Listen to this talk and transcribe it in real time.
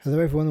Hello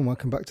everyone and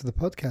welcome back to the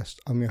podcast.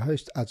 I'm your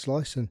host, Ads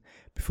Lyson.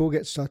 Before we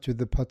get started with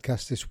the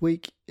podcast this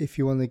week, if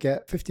you want to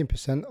get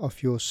 15%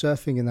 off your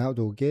surfing and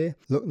outdoor gear,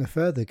 look no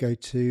further. Go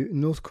to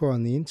Northcore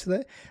on the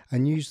internet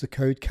and use the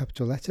code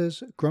capital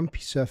letters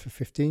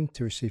GrumpySurfer15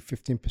 to receive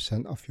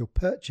 15% off your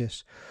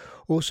purchase.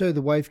 Also,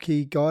 the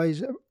WaveKey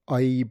guys,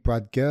 i.e.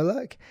 Brad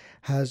Gerlach,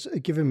 has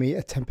given me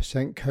a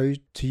 10%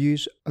 code to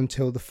use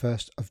until the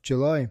 1st of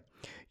July.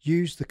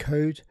 Use the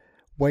code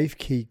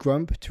WaveKey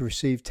Grump to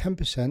receive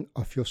 10%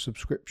 off your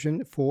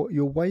subscription for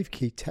your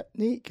WaveKey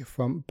technique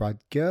from Brad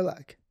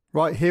Gerlach.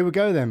 Right, here we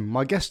go then.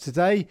 My guest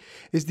today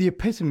is the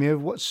epitome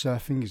of what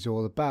surfing is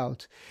all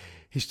about.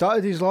 He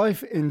started his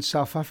life in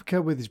South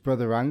Africa with his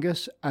brother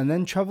Angus and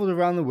then travelled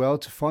around the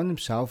world to find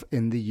himself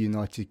in the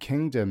United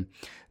Kingdom.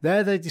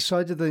 There they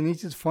decided they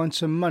needed to find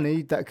some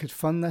money that could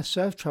fund their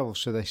surf travel,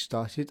 so they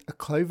started a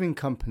clothing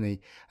company.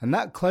 And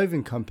that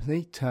clothing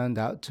company turned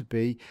out to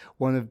be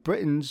one of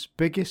Britain's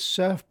biggest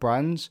surf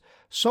brands,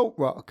 Salt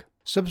Rock.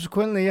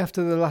 Subsequently,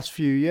 after the last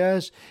few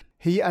years,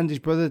 he and his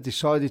brother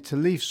decided to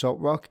leave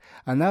Salt Rock,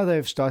 and now they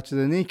have started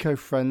an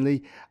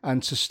eco-friendly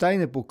and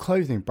sustainable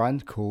clothing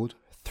brand called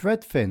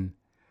Threadfin.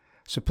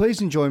 So please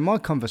enjoy my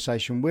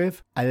conversation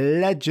with a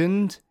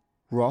legend,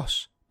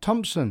 Ross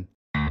Thomson.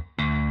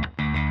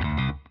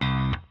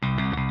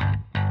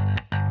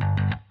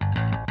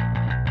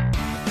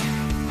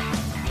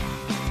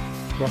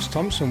 Ross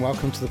Thomson,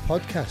 welcome to the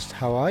podcast.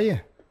 How are you?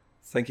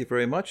 Thank you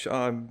very much.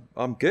 I'm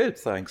good,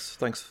 thanks.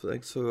 Thanks for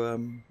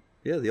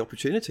the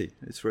opportunity.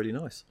 It's really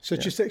nice. So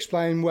just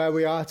explain where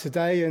we are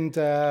today and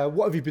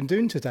what have you been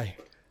doing today?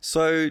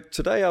 So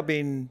today I've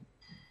been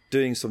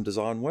doing some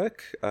design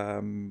work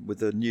with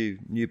the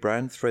new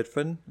brand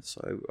Threadfin.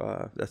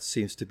 So that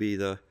seems to be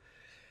the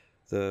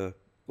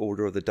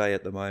order of the day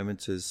at the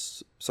moment,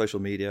 is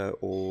social media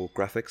or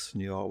graphics,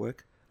 new artwork.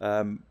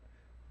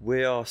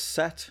 We are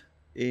sat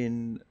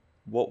in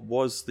what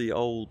was the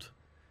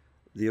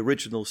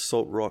original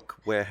Salt Rock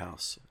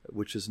warehouse,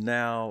 which is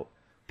now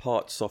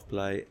part soft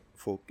play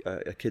for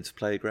a kids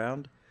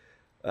playground,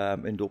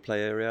 indoor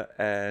play area,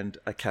 and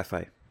a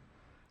cafe.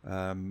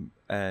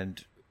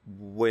 And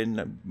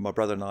when my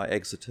brother and I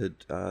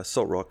exited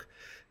Salt Rock,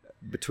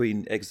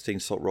 between exiting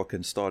Salt Rock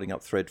and starting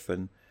up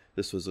Threadfin,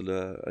 this was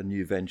a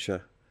new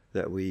venture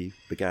that we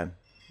began.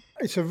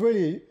 It's a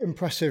really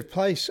impressive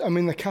place. I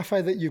mean, the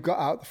cafe that you've got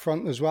out the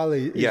front as well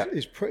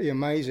is pretty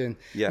amazing.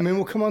 Yeah. I mean,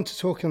 we'll come on to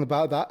talking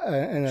about that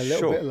in a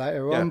little bit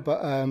later on,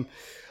 but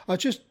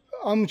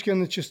I'm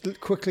going to just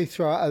quickly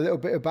throw out a little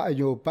bit about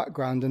your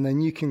background, and then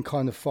you can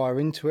kind of fire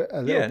into it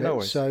a little bit. No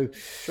worries. So,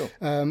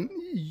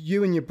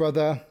 you and your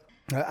brother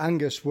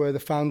Angus were the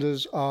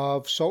founders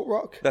of Salt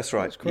Rock. That's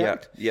right. That's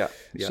correct. Yeah.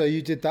 So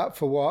you did that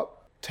for what,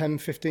 10,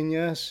 15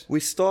 years? We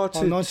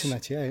started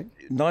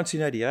 1988.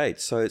 1988.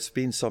 So it's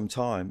been some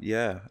time.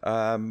 Yeah.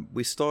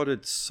 We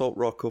started Salt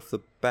Rock off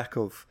the back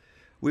of,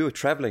 we were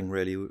traveling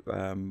really.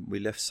 We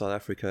left South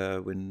Africa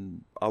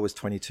when I was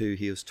 22,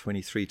 he was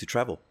 23, to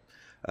travel,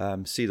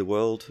 see the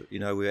world. You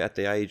know, we're at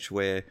the age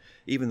where,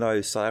 even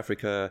though South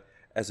Africa,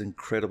 as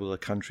incredible a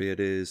country it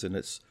is, and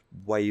it's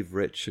wave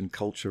rich and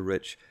culture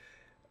rich,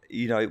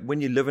 you know,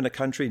 when you live in a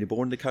country and you're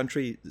born in a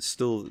country,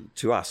 still,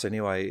 to us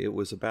anyway, it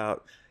was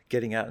about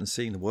getting out and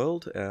seeing the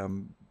world,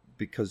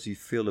 because you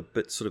feel a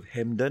bit sort of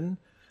hemmed in.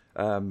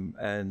 So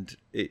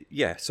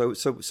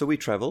we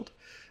travelled.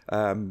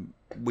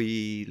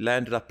 We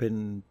landed up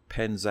in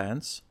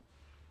Penzance,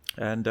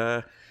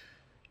 and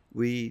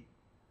we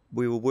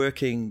were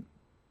working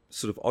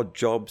sort of odd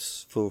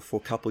jobs for a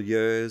couple of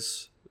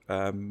years,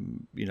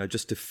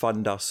 just to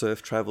fund our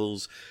surf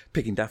travels,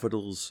 picking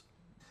daffodils,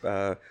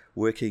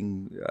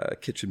 working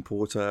kitchen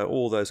porter,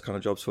 all those kind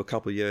of jobs for a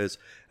couple of years.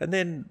 And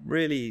then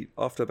really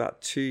after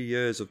about 2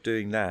 years of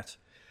doing that,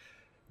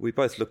 we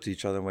both looked at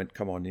each other and went,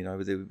 come on,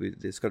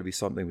 there's got to be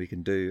something we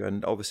can do.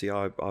 And obviously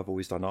I've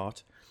always done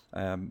art,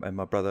 and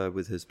my brother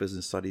with his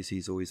business studies,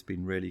 he's always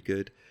been really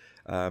good.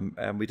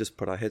 And we just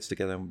put our heads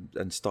together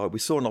and started. We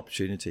saw an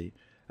opportunity.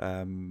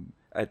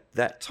 At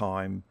that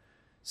time,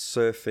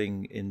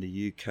 surfing in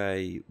the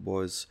UK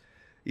was,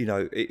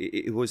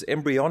 it was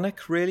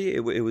embryonic, really.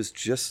 It was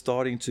just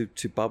starting to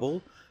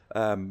bubble.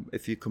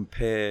 If you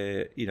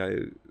compare,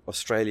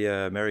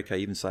 Australia, America,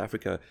 even South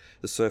Africa,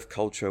 the surf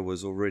culture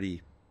was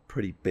already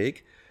pretty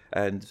big.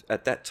 And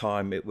at that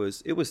time, it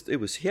was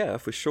here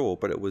for sure,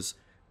 but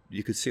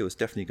you could see it was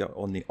definitely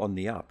on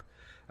the up.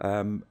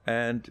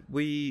 And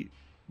we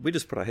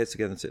just put our heads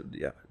together and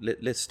said,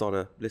 let's start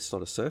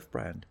a surf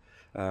brand.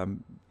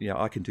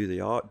 I can do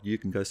the art, you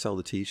can go sell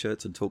the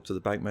t-shirts and talk to the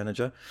bank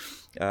manager,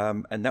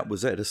 and that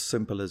was it, as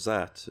simple as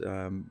that.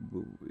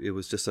 It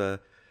was just a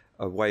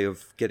way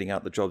of getting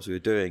out the jobs we were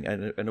doing,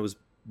 and it was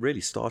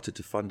really started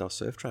to fund our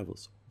surf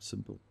travels.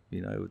 Simple.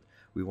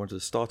 We wanted to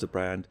start a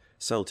brand,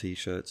 sell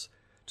t-shirts,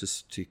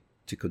 just to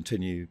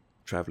continue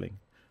traveling,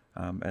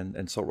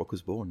 and Salt Rock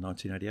was born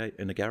 1988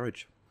 in a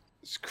garage.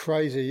 It's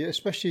crazy,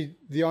 especially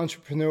the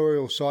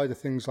entrepreneurial side of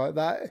things like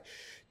that,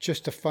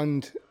 just to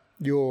fund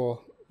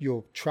your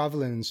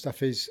traveling and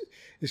stuff is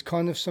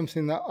kind of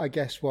something that I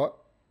guess what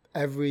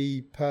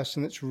every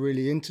person that's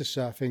really into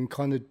surfing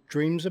kind of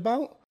dreams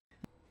about?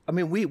 I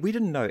mean, we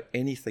didn't know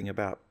anything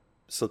about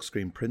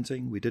silkscreen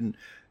printing. We didn't.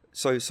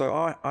 So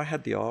I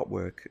had the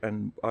artwork,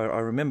 and I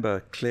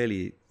remember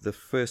clearly the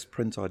first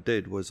print I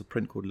did was a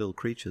print called Little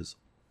Creatures,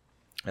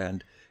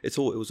 and it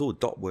was all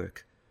dot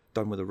work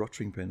done with a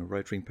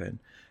rotring pen,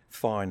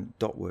 fine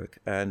dot work,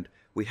 and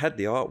we had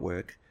the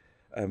artwork.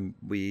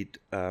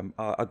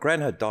 Our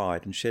gran had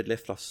died, and she had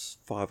left us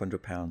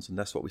 £500, and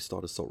that's what we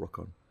started Salt Rock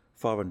on,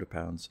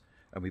 £500,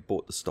 and we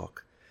bought the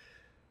stock.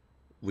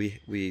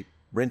 We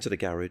rented a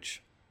garage,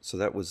 so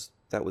that was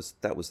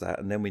that,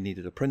 and then we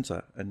needed a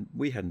printer, and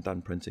we hadn't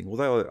done printing.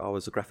 Although I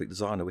was a graphic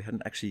designer, we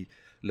hadn't actually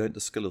learnt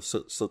the skill of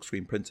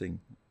silkscreen printing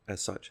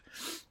as such.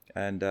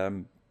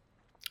 And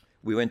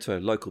we went to a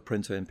local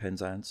printer in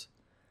Penzance,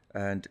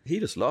 and he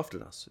just laughed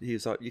at us. He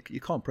was like, "You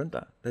can't print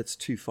that. That's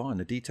too fine.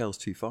 The detail's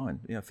too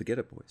fine. Forget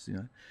it, boys.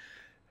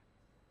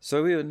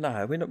 So we were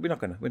we're not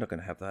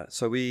gonna have that.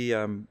 So we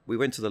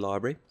went to the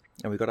library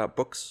and we got out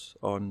books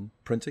on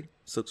printing,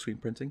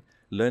 silkscreen printing,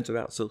 learnt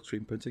about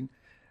silkscreen printing.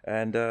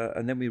 And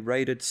then we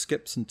raided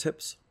skips and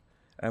tips,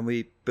 and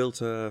we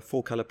built a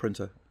 4-color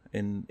printer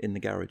in the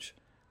garage,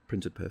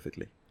 printed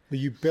perfectly. Well,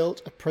 you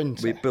built a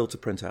printer? We built a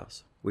print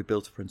house.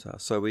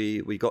 So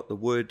we got the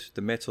wood,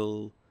 the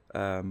metal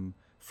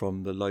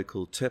from the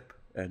local tip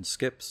and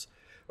skips.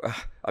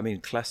 I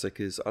mean, classic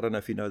is, I don't know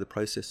if you know the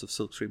process of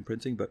silkscreen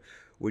printing, but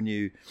when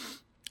you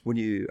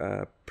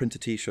print a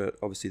T-shirt,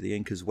 obviously the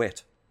ink is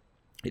wet.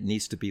 It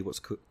needs to be what's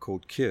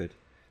called cured.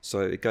 So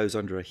it goes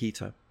under a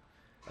heater.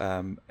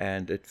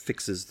 And it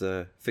fixes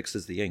the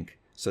ink,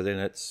 so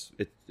then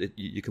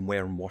you can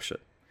wear and wash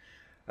it.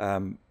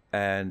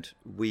 And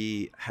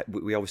we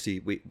obviously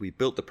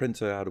built the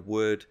printer out of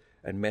wood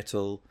and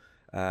metal,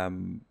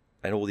 and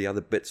all the other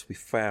bits we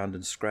found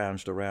and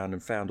scrounged around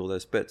and found all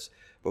those bits,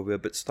 but we were a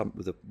bit stumped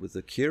with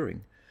the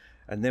curing.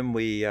 And then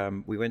we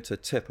went to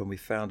Tip and we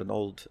found an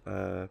old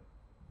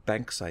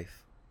bank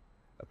safe,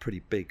 a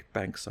pretty big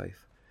bank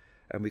safe,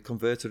 and we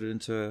converted it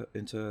into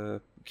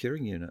a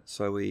curing unit.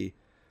 So we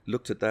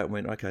looked at that and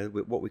went, okay,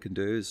 what we can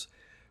do is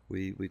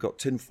we got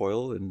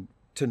tinfoil and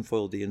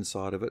tinfoiled the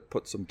inside of it,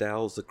 put some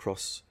dowels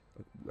across.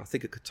 I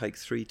think it could take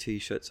 3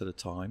 T-shirts at a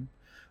time.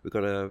 We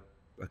got a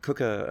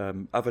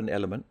cooker oven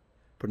element,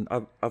 put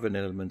an oven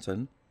element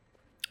in,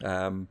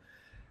 and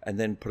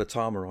then put a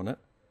timer on it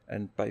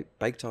and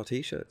baked our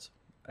T-shirts,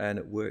 and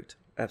it worked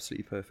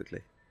absolutely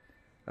perfectly.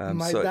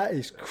 Mate, that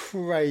is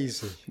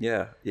crazy.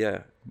 Yeah.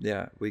 It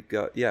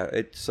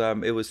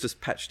was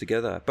just patched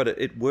together, but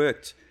it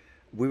worked.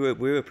 We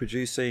were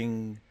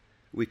producing.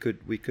 We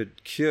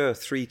could cure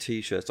 3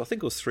 T-shirts. I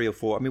think it was 3 or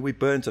 4. I mean, we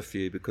burnt a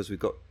few because we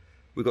got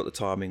the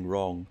timing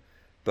wrong,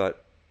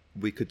 but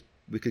we could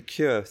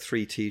cure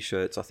 3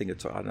 T-shirts. I think it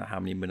took, I don't know how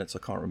many minutes. I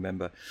can't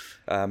remember.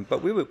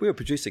 But we were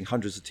producing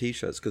hundreds of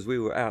T-shirts because we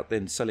were out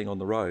then selling on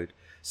the road.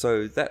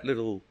 So that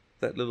little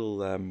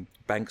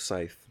bank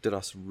safe did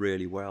us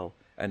really well,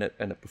 and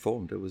it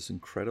performed. It was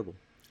incredible.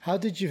 How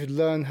did you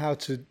learn how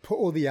to put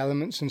all the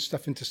elements and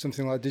stuff into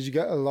something like that? Did you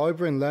go to a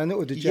library and learn it,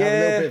 or did you have a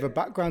little bit of a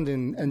background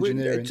in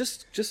engineering?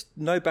 Just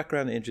no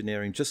background in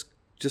engineering, just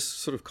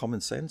sort of common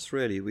sense,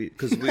 really.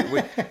 Because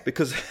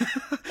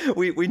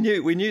we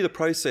knew the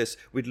process.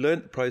 We'd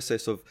learned the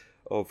process of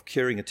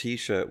curing a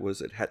T-shirt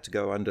was it had to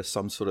go under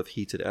some sort of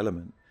heated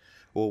element,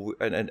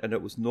 and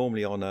it was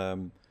normally on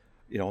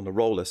on the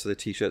roller, so the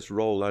T-shirts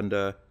roll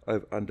under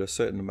a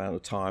certain amount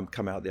of time,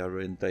 come out the other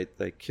end,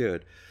 they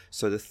cured.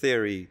 So the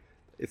theory,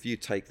 if you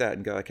take that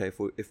and go, okay,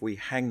 if we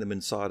hang them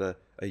inside a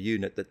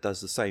unit that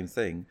does the same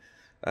thing,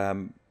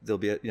 there'll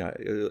be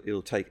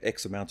it'll take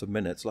X amount of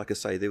minutes. Like I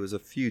say, there was a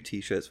few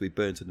T-shirts we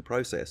burnt in the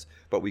process,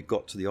 but we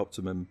got to the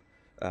optimum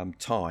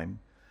time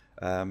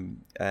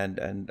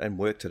and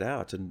worked it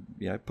out, and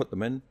put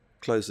them in,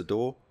 closed the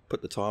door,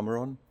 put the timer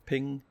on,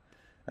 ping,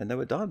 and they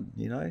were done.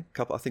 I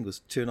think it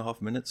was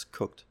 2.5 minutes,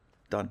 cooked,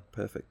 done,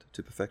 perfect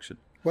to perfection.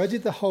 Where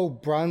did the whole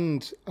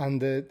brand and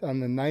the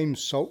name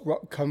Salt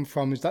Rock come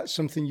from? Is that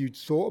something you'd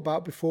thought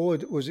about before, or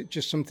was it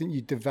just something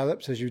you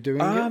developed as you were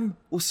doing it?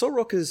 Well, Salt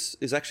Rock is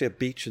actually a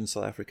beach in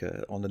South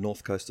Africa, on the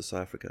north coast of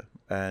South Africa,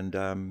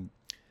 and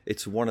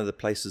it's one of the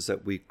places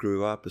that we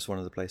grew up. It's one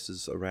of the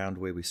places around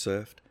where we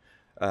surfed,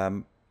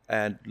 and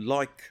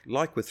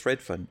like with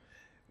Threadfin,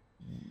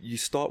 you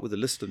start with a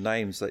list of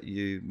names that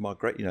you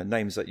migrate,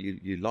 names that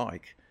you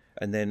like,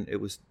 and then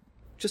it was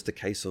just a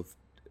case of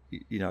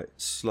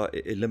slight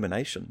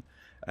elimination,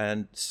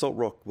 and Salt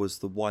Rock was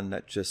the one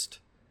that just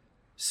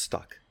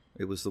stuck.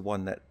 It was the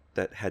one that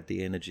had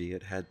the energy.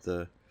 It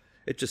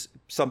just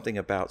something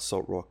about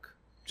Salt Rock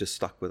just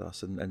stuck with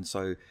us, and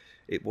so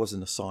it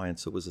wasn't a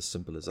science. It was as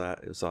simple as that.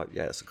 It was like,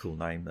 yeah, it's a cool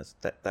name.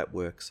 That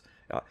works.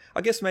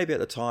 I guess maybe at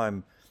the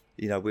time,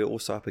 we were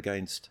also up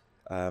against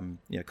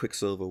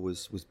Quicksilver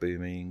was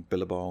booming,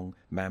 Billabong,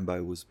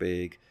 Mambo was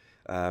big,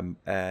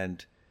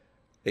 and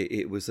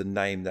it was a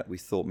name that we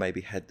thought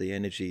maybe had the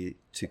energy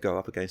to go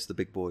up against the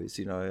big boys,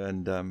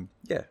 and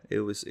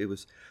it was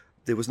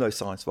there was no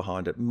science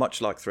behind it.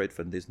 Much like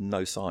Threadfin, there's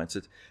no science.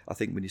 I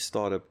think when you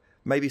start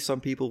maybe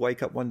some people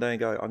wake up one day and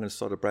go, I'm going to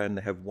start a brand.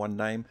 They have one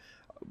name.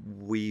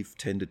 We've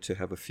tended to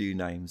have a few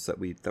names that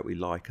we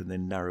like, and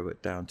then narrow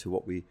it down to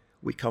what we're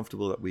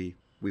comfortable that we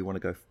want to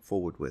go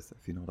forward with,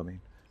 if you know what I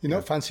mean. You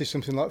not fancy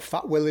something like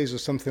Fat Willie's or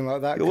something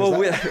like that?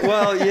 Well,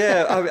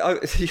 yeah.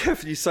 Yeah,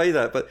 you say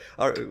that, but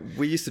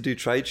we used to do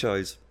trade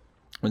shows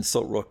when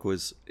Salt Rock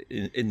was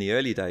in the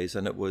early days,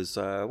 and it was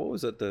what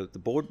was it? The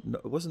board? No,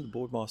 it wasn't the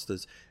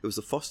Boardmasters. It was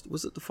the Foster.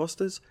 Was it the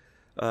Fosters?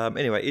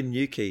 Anyway, in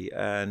Newquay,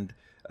 and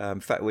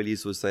Fat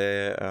Willie's was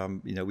there.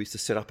 We used to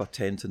set up our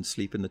tent and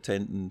sleep in the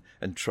tent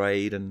and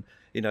trade, and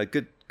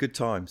good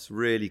times,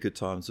 really good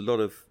times. A lot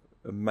of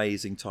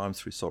amazing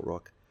times through Salt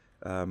Rock.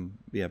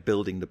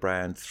 Building the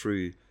brand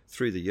through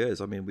the years.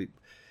 I mean,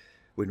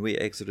 when we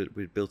exited,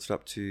 we built it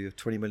up to a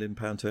 £20 million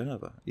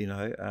turnover,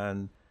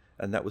 and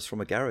that was from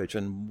a garage.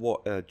 And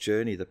what a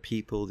journey! The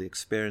people, the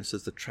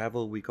experiences, the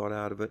travel we got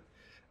out of it,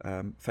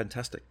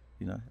 fantastic.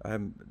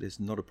 There's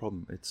not a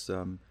problem. It's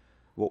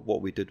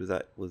what we did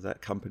with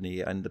that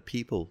company and the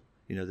people,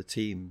 the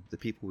team, the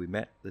people we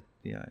met.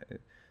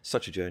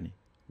 Such a journey,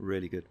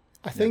 really good.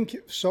 I think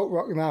Salt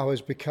Rock now has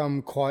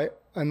become quite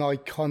an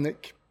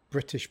iconic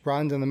British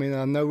brand, and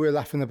I know we're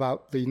laughing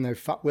about the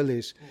Fat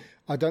Willie's.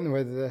 I don't know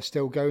whether they're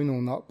still going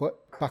or not,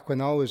 but back when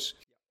I was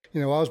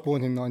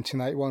born in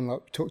 1981,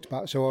 like we talked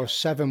about, so I was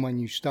 7 when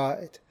you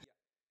started.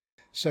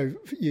 So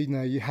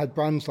you had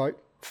brands like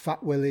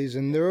Fat Willie's,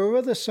 and there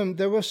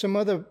were some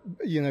other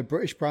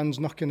British brands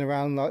knocking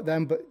around like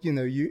them, but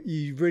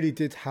you really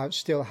did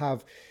still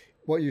have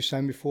what you were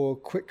saying before,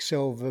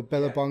 Quicksilver,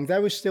 Billabong. They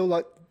were still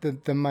like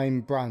the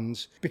main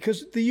brands,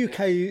 because the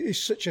UK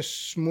is such a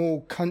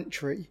small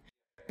country.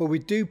 But we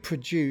do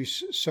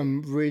produce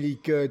some really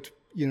good,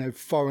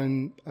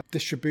 foreign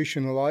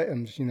distributional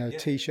items,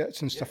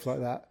 T-shirts and stuff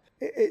like that.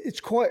 It's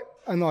quite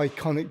an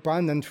iconic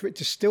brand, and for it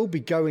to still be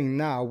going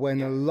now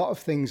when a lot of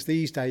things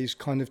these days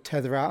kind of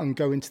tether out and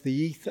go into the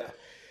ether,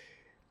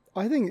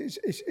 I think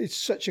it's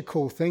such a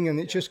cool thing, and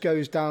it just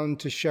goes down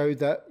to show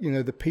that,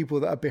 the people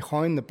that are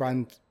behind the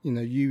brand,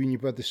 you and your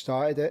brother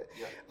started it,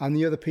 and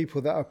the other people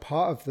that are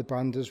part of the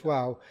brand as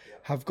well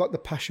have got the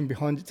passion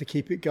behind it to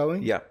keep it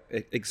going. Yeah,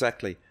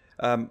 exactly.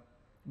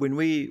 When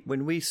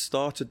we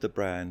started the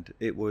brand,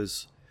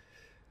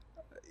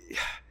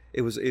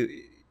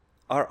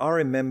 I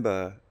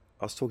remember,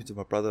 I was talking to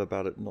my brother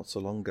about it not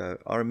so long ago.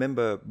 I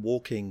remember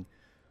walking,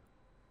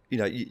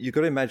 you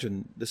got to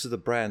imagine this is a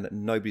brand that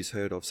nobody's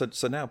heard of.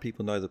 So now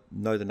people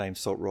know the name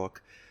Salt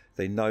Rock.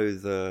 They know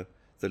the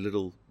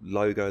little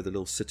logo, the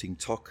little sitting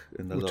toque,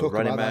 and the little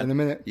running man. We'll talk about that in a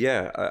minute.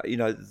 Yeah,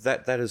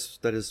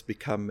 that has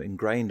become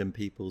ingrained in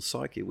people's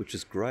psyche, which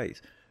is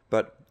great.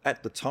 But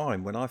at the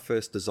time when I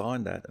first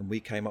designed that and we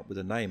came up with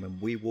a name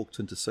and we walked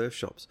into surf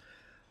shops,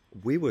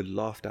 we were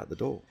laughed out the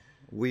door.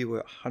 We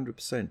were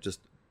 100% just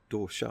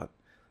door shut.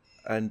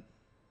 And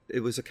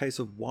it was a case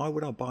of, why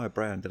would I buy a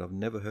brand that I've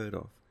never heard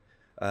of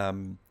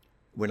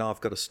when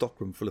I've got a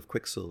stockroom full of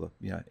Quicksilver,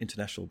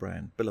 international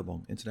brand,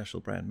 Billabong,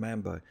 international brand,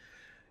 Mambo,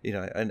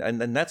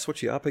 and that's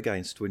what you're up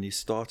against when you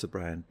start a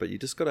brand. But you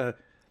just got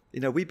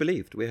to, we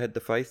believed, we had the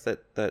faith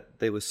that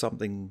there was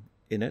something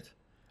in it.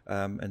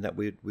 And that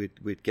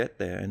we'd get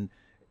there, and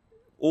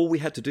all we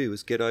had to do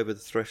was get over the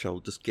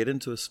threshold, just get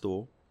into a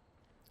store,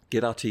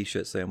 get our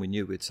T-shirts there, and we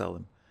knew we'd sell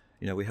them.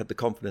 We had the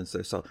confidence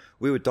there, so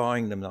we were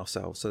dyeing them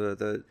ourselves.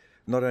 So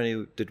not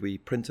only did we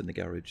print in the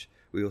garage,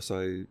 we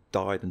also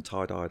dyed and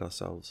tie-dyed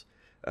ourselves.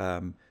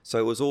 So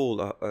it was all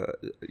a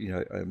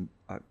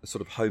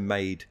sort of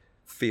homemade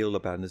feel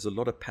about it. And there's a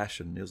lot of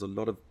passion. There's a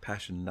lot of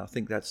passion, and I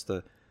think that's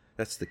the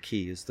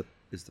key is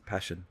the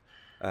passion.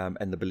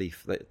 And the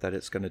belief that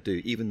it's going to do,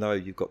 even though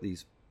you've got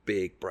these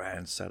big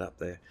brands set up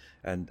there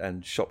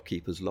and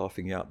shopkeepers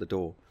laughing out the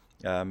door.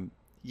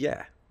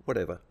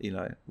 Whatever,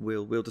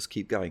 we'll just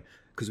keep going,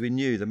 because we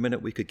knew the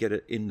minute we could get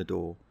it in the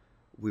door,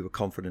 we were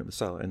confident it would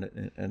sell, and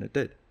it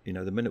did.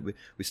 The minute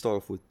we start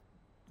off with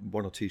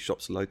 1 or 2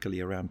 shops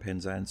locally around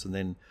Penzance, and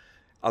then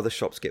other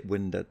shops get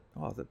wind that,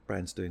 the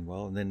brand's doing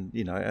well, and then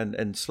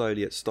and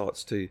slowly it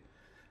starts to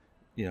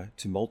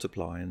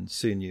multiply, and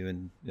soon you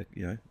in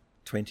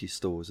 20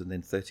 stores and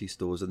then 30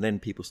 stores, and then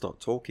people start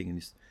talking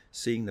and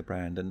seeing the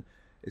brand, and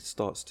it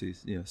starts to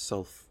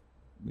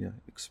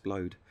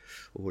explode,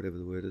 or whatever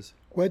the word is.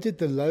 Where did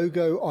the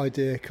logo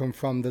idea come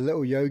from? The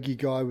little yogi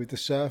guy with the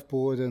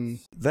surfboard, and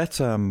that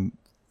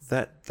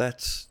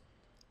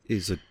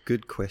is a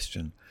good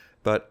question.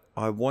 But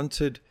I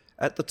wanted,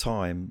 at the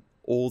time,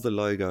 all the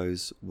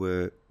logos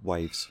were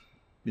waves.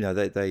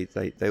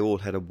 They all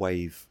had a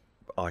wave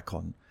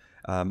icon.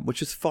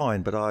 Which is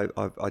fine, but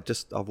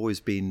I've always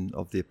been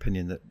of the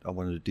opinion that I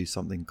wanted to do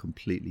something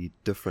completely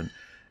different.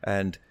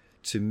 And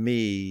to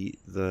me,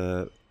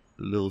 the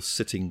little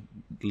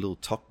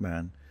top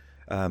man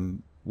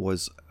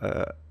was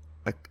a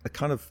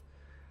kind of,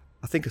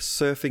 I think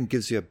surfing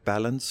gives you a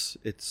balance.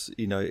 It's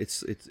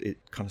it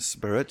kind of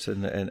spirit,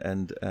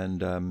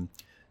 and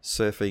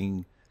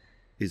surfing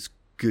is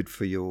good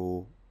for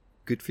your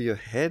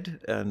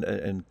head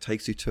and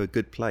takes you to a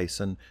good place.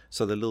 And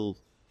so the little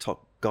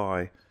top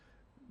guy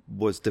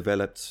was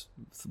developed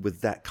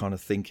with that kind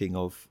of thinking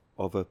of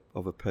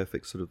a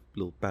perfect sort of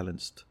little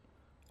balanced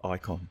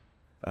icon,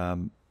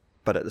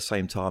 but at the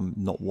same time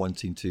not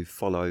wanting to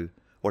follow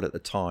what at the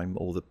time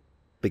all the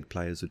big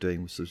players were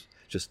doing, which was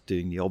just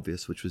doing the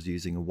obvious, which was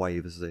using a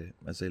wave as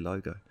their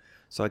logo.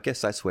 So I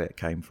guess that's where it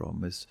came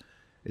from, is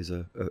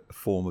a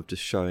form of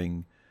just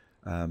showing,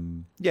 a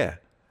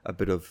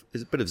bit of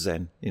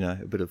zen, a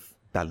bit of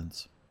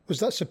balance. Was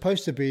that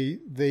supposed to be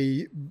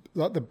the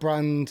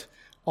brand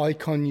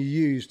icon you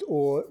used,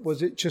 or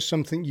was it just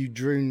something you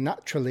drew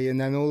naturally and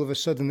then all of a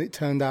sudden it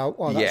turned out,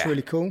 oh, that's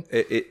really cool?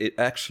 It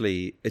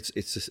actually,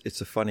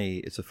 it's a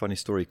funny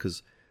story,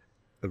 because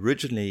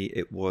originally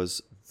it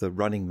was the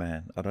Running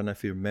Man. I don't know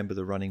if you remember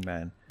the Running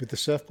Man with the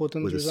surfboard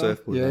under his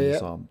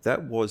arm.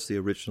 That was the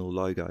original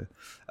logo,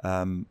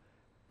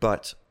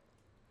 but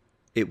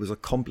it was a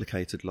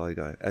complicated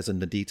logo, as in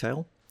the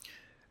detail,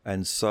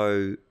 and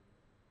so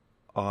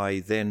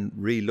I then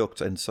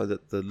re-looked, and so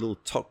that the little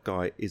top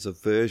guy is a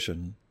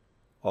version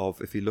of,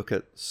 if you look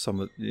at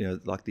some of,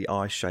 like the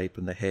eye shape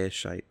and the hair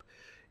shape,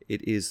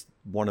 it is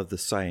one of the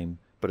same,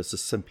 but it's a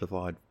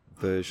simplified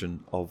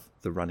version of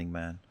the Running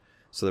Man.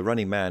 So the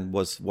Running Man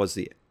was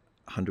the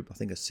 100, I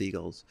think, of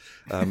seagulls,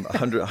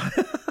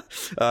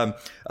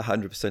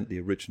 100% the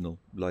original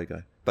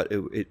logo. But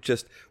it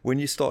just, when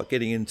you start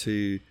getting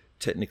into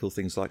technical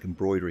things like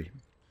embroidery,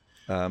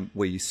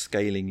 where you're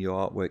scaling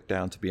your artwork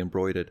down to be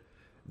embroidered,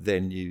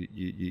 then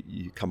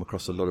you come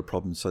across a lot of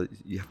problems. So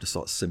you have to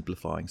start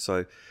simplifying.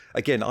 So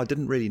again, I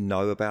didn't really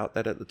know about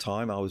that at the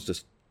time. I was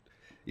just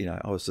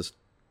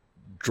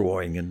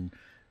drawing and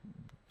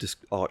just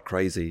art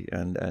crazy,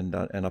 and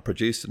I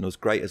produced it, and it was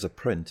great as a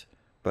print,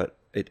 but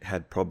it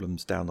had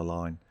problems down the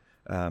line,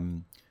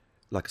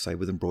 like I say,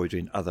 with embroidery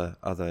and other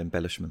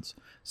embellishments.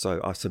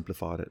 So I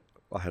simplified it.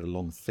 I had a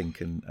long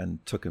think and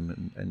took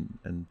him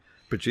and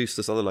produced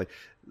this other logo.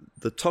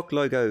 The TOC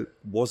logo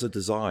was a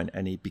design,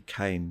 and he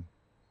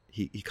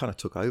kind of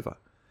took over.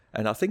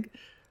 And I think,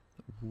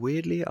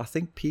 weirdly,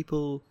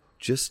 people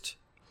just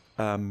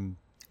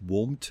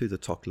warmed to the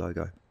TOC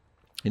logo.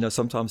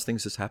 Sometimes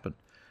things just happen,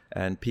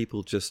 and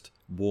people just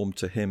warmed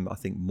to him, I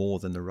think, more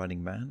than the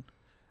Running Man.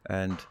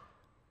 And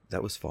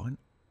that was fine.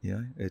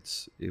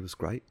 It was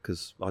great,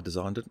 because I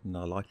designed it and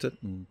I liked it.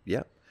 And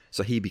yeah,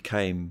 so he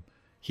became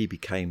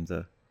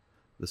the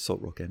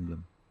Salt Rock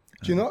emblem.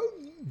 Do you not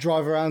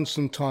drive around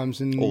sometimes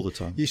and all the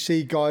time, you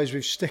see guys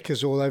with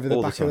stickers all over the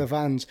back of the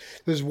vans?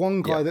 There's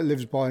one guy that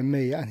lives by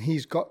me, and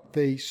he's got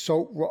the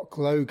Salt Rock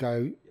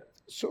logo,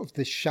 sort of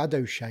this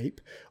shadow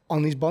shape,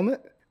 on his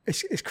bonnet.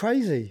 It's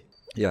crazy.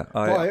 Yeah.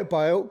 What I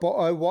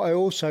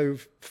also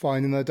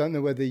find, and I don't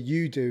know whether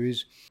you do,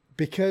 is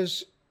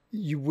because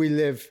we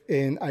live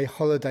in a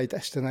holiday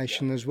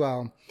destination as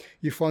well,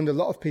 you find a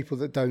lot of people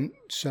that don't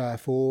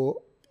surf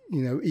or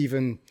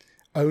even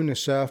own a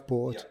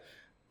surfboard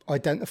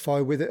identify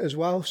with it as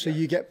well. So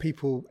you get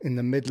people in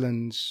the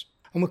Midlands,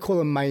 and we'll call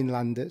them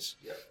mainlanders,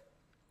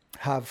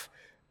 have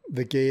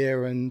the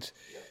gear and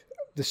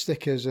the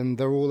stickers, and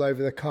they're all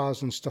over the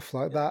cars and stuff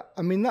like that.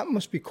 I mean, that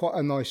must be quite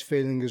a nice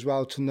feeling as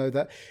well, to know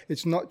that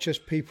it's not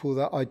just people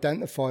that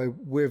identify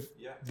with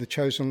the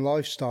chosen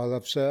lifestyle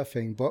of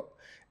surfing, but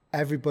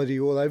everybody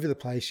all over the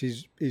place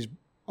is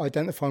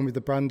identifying with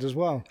the brand as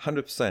well.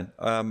 100%.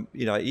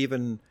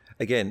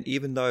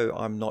 Even though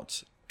I'm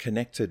not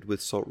connected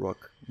with Salt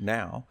Rock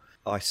now,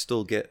 I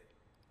still get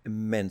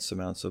immense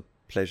amounts of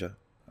pleasure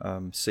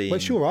seeing. Well,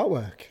 it's your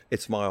artwork.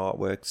 It's my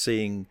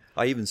artwork.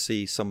 I even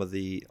see some of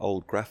the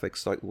old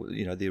graphics, like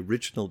the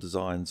original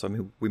designs. I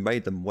mean, we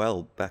made them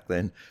well back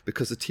then,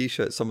 because the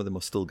T-shirts, some of them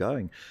are still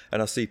going,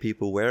 and I see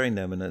people wearing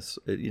them, and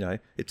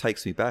it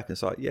takes me back. And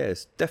it's like,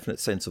 it's definite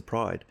sense of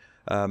pride.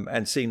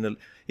 And seeing I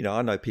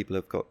know people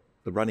have got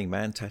the Running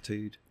Man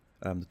tattooed,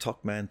 the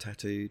TOC Man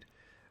tattooed.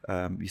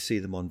 You see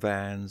them on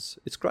vans.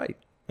 It's great.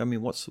 I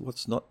mean, what's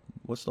not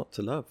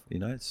to love?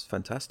 It's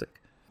fantastic.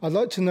 I'd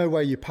like to know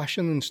where your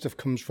passion and stuff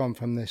comes from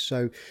this.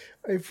 So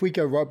if we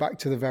go right back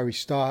to the very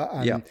start,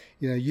 and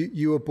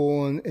you were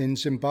born in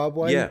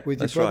Zimbabwe with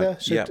your brother.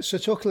 Right. So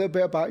talk a little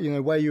bit about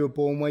where you were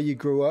born, where you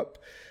grew up.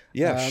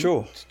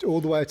 Sure.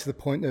 All the way to the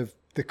point of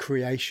the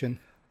creation.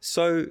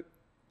 So,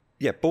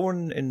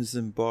 born in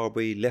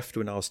Zimbabwe, left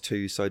when I was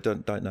 2, so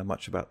don't know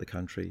much about the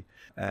country.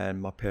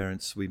 And my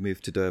parents, we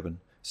moved to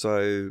Durban.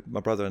 So my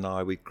brother and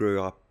I, we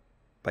grew up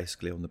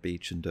basically on the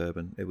beach in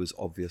Durban. It was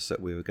obvious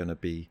that we were going to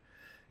be,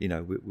 we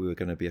were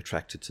going to be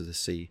attracted to the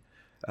sea.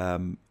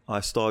 We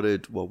both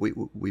started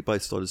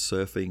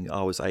surfing.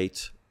 I was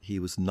 8, he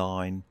was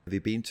 9. Have you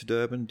been to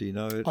Durban? Do you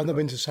know it? I've not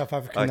been to South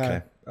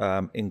Africa,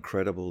 okay.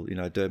 Incredible.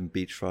 Durban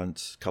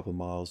beachfront, couple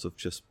miles of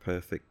just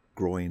perfect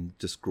groin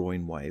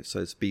waves.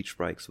 So it's beach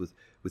breaks with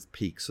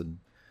peaks and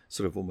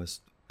sort of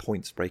almost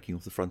points breaking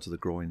off the front of the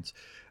groins.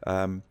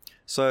 I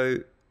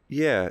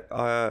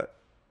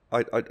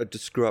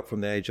just grew up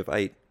from the age of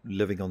 8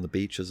 living on the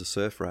beach as a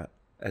surf rat,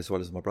 as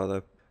well as my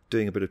brother,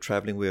 doing a bit of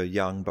traveling. We were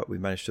young, but we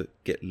managed to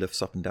get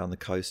lifts up and down the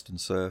coast and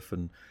surf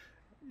and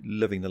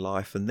living the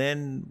life. And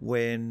then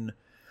when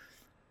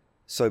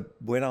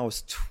I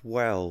was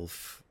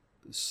 12,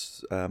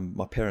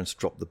 my parents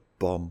dropped the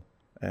bomb,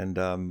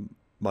 and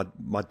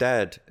my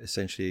dad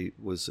essentially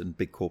was in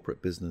big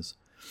corporate business,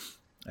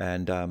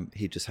 and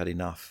he just had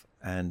enough,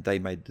 and they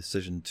made the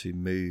decision to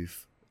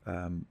move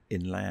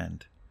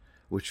inland,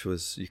 which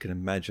was, you can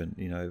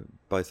imagine,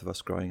 both of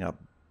us growing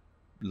up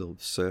little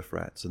surf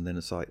rats, and then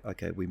it's like,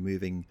 okay, we're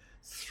moving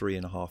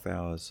 3.5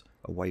 hours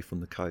away from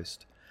the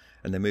coast.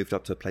 And they moved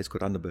up to a place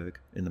called Underberg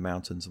in the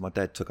mountains, and my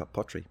dad took up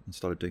pottery and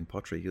started doing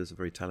pottery. He was a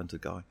very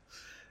talented guy,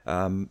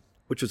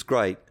 which was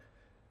great,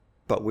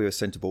 but we were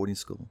sent to boarding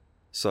school.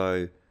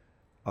 So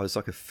I was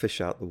like a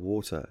fish out the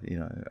water,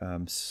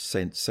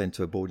 sent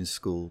to a boarding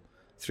school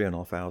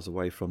 3.5 hours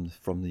away from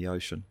the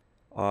ocean.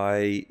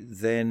 I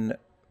then,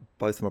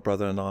 both my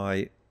brother and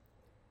I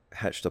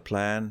hatched a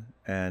plan,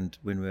 and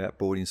when we were at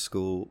boarding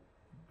school,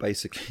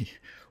 basically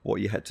what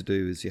you had to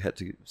do is you had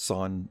to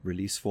sign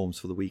release forms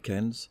for the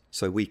weekends.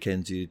 So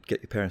weekends, you'd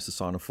get your parents to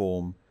sign a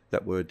form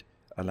that would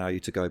allow you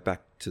to go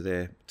back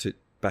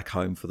back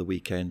home for the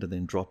weekend and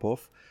then drop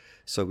off.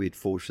 So we'd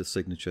forge the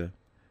signature,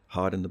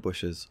 hide in the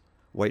bushes,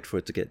 wait for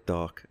it to get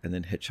dark, and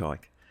then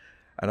hitchhike.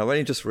 And I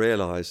only just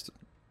realized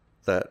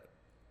that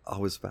I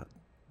was about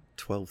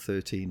 12,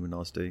 13 when I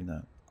was doing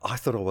that. I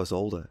thought I was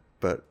older,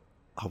 but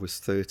I was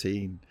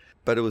 13.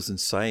 But it was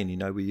insane.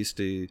 We used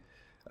to,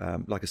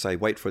 like I say,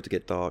 wait for it to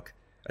get dark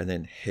and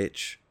then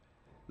hitch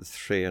the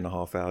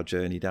 3.5 hour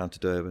journey down to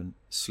Durban,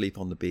 sleep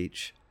on the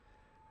beach,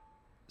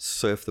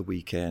 surf the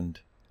weekend,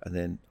 and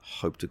then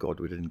hope to God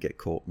we didn't get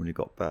caught when we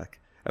got back.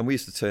 And we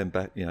used to turn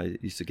back,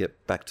 used to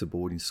get back to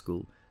boarding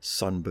school,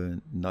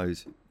 sunburnt,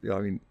 nose.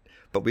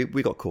 But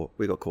we got caught.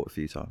 We got caught a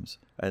few times.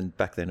 And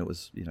back then it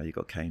was, you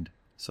got caned.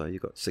 So you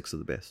got 6 of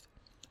the best.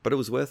 But it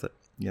was worth it,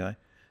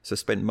 So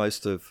spent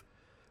most of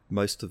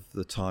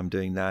the time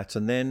doing that.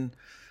 And then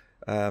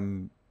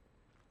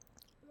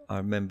I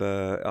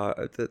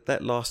remember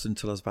that lasted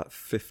until I was about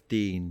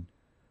 15.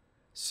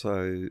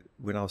 So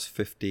when I was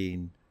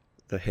 15,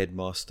 the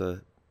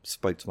headmaster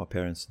spoke to my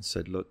parents and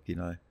said, look,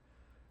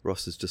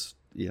 Ross is just,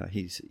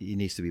 he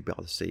needs to be by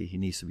the sea. He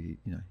needs to be,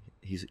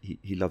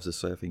 he loves the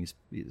surfing.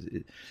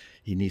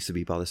 He needs to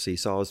be by the sea.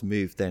 So I was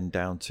moved then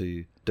down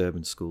to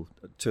Durban school,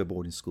 to a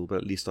boarding school, but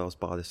at least I was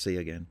by the sea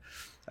again.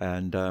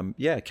 And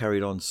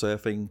carried on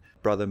surfing.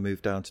 Brother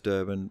moved down to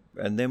Durban.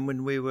 And then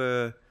when we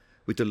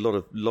did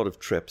a lot of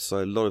trips.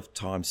 So a lot of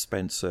time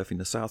spent surfing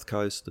the south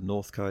coast, the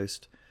north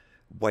coast,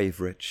 wave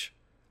rich,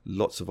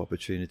 lots of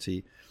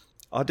opportunity.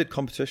 I did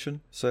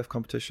surf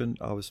competition.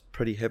 I was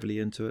pretty heavily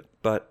into it,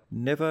 but I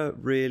never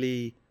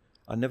really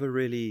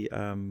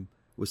I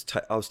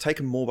was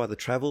taken more by the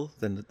travel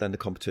than the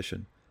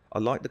competition. I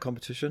liked the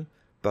competition,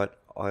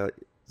 but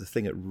the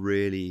thing that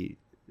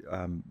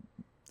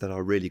I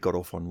really got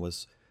off on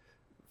was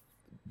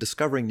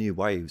discovering new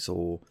waves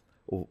or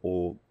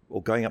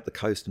going up the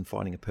coast and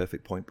finding a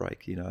perfect point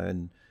break,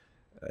 and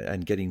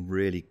getting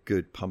really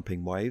good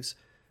pumping waves.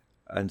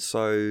 And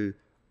so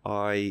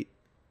I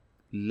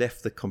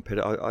left the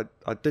competition.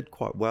 I did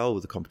quite well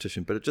with the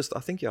competition, but I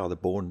think you're either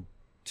born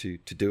to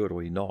do it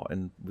or you're not.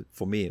 And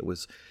for me, it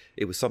was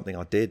something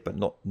I did, but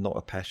not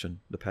a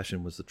passion. The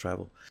passion was the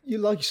travel.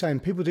 Like you're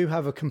saying, people do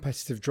have a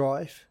competitive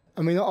drive.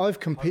 I mean, I've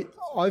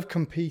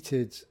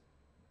competed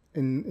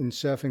in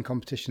surfing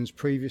competitions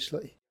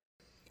previously.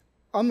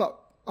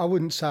 I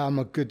wouldn't say I'm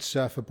a good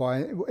surfer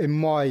in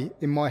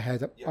my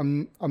head. Yeah.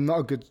 I'm not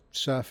a good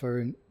surfer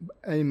in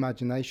any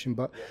imagination,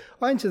 but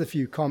I entered a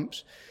few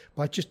comps,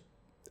 but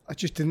I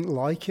just didn't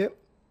like it.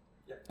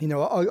 Yeah.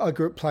 I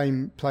grew up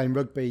playing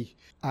rugby,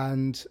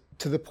 and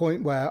to the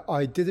point where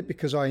I did it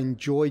because I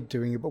enjoyed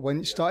doing it. But when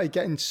it started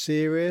getting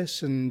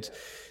serious, and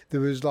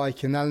there was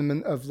like an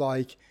element of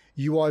like,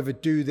 you either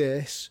do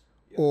this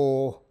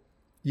or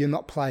you're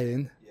not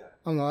playing. Yeah.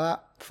 I'm like,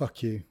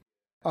 fuck you.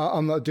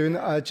 I'm not doing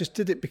it. I just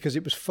did it because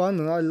it was fun,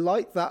 and I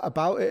like that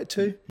about it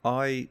too.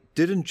 I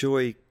did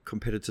enjoy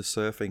competitive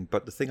surfing,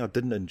 but the thing I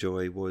didn't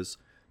enjoy was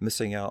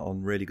missing out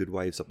on really good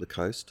waves up the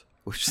coast,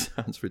 which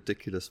sounds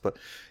ridiculous, but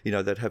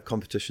they'd have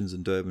competitions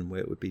in Durban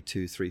where it would be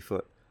 2-3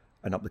 foot,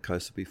 and up the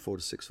coast it'd be 4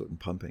 to 6 foot and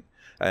pumping,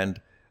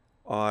 and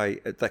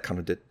that kind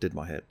of did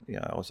my head.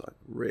 I was like,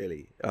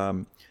 really,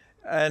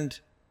 and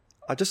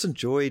I just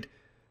enjoyed.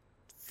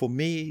 For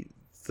me,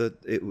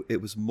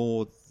 it was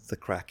more the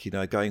crack,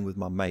 going with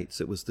my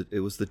mates. It was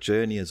the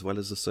journey as well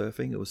as the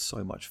surfing. It was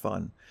so much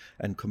fun,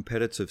 and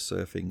competitive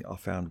surfing I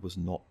found was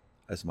not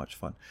as much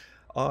fun.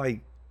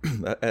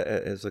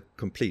 As a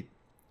complete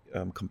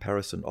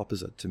comparison,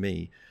 opposite to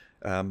me,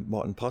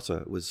 Martin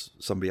Potter was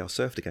somebody I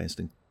surfed against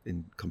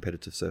in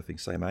competitive surfing,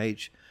 same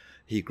age.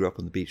 He grew up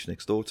on the beach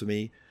next door to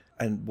me,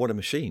 and what a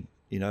machine,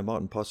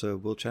 Martin Potter,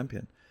 world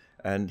champion.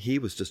 And he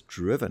was just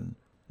driven,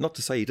 not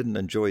to say he didn't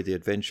enjoy the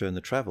adventure and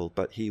the travel,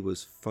 but he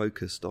was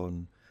focused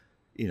on,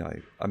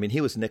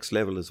 he was next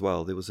level as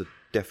well. There was a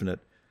definite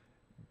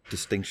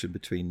distinction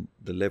between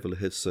the level of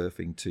his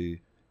surfing to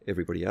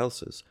everybody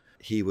else's.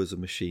 He was a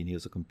machine. He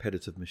was a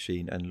competitive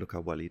machine, and look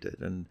how well he did.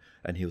 And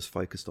he was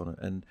focused on it,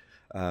 and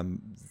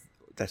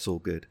that's all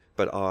good.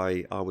 But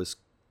I was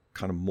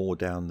kind of more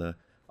down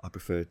I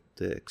preferred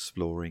the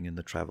exploring and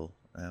the travel.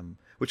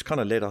 which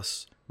kind of led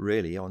us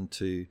really on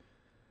to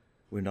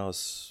when I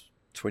was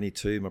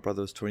 22, my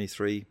brother was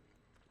 23.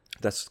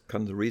 That's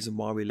kind of the reason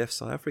why we left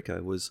South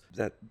Africa, was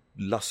that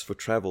lust for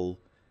travel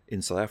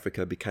in South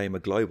Africa became a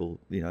global,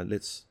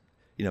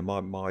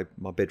 my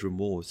bedroom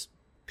wall was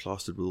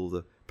plastered with all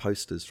the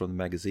posters from the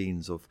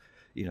magazines of,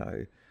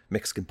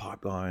 Mexican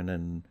pipeline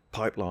and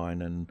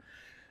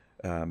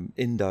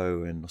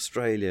Indo and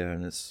Australia.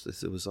 And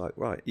it was like,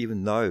 right,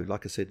 even though,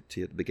 like I said to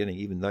you at the beginning,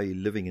 even though you're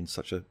living in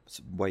such a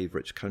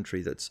wave-rich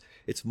country,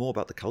 it's more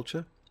about the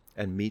culture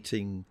and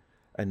meeting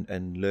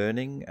and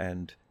learning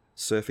and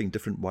surfing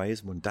different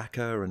ways.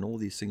 Mundaka and all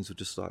these things were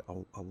just like,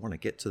 I want to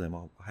get to them.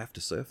 I have to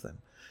surf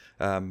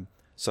them.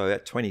 So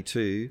at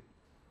 22...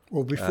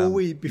 Well, before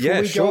we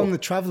go on the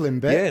travelling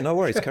bit... Yeah, no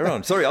worries. Carry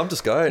on. Sorry, I'm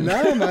just going.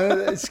 No,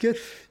 man, it's good.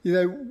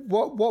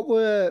 What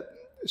were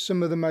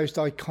some of the most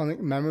iconic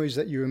memories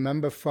that you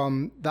remember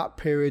from that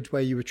period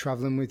where you were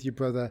travelling with your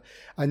brother?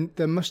 And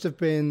there must have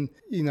been,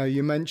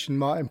 you mentioned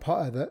Martin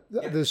Potter,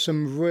 that there's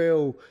some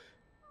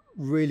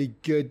really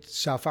good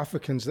South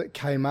Africans that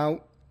came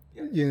out,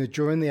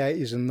 during the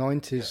 80s and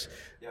 90s.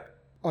 Yeah.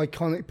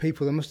 Iconic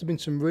people. There must have been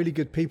some really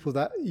good people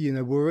that,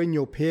 were in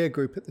your peer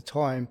group at the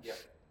time. Yeah.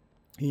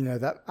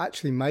 That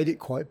actually made it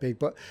quite big,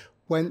 but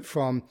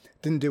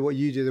didn't do what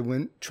you did and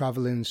went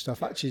traveling and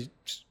stuff, actually,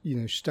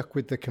 stuck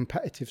with the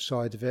competitive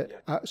side of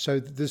it. Yeah. So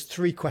there's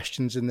 3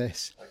 questions in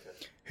this.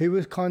 Okay. Who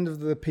were kind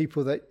of the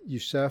people that you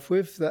surf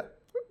with that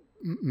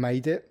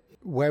made it?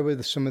 Where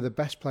were some of the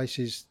best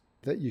places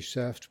that you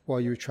surfed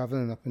while you were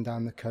traveling up and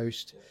down the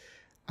coast? Yeah.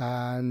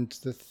 And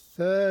the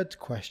 3rd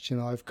question,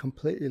 I've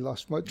completely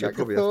lost my track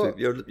of thought.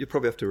 You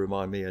probably have to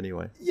remind me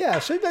anyway. Yeah,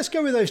 so let's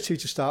go with those 2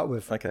 to start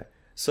with. Okay.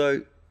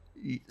 So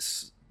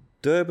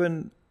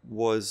Durban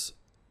was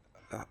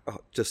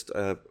just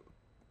a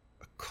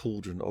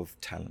cauldron of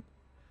talent.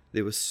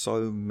 There were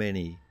so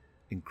many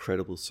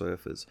incredible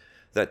surfers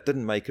that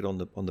didn't make it on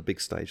the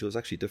big stage. It was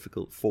actually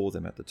difficult for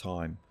them at the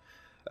time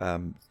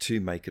to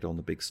make it on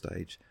the big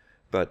stage.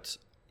 But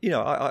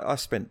I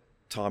spent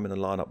time in the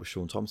lineup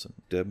with Thomson,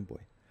 Durban boy.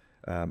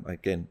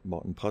 Again,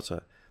 Martin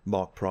Potter,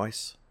 Mark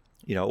Price.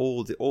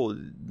 All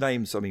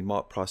names. I mean,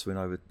 Mark Price went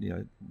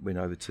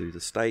over to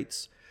the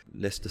States.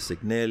 Lester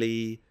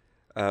Signelli.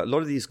 A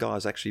lot of these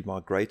guys actually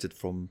migrated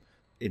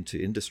into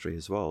industry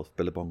as well.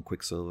 Billabong,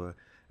 Quicksilver,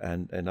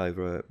 and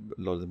over a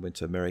lot of them went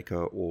to America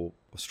or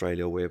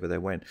Australia or wherever they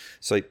went.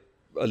 So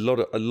a lot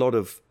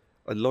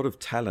of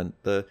talent.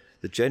 The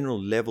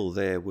general level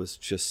there was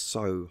just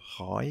so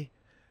high.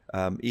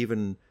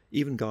 Even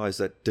guys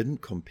that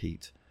didn't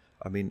compete.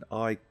 I mean,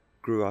 I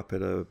grew up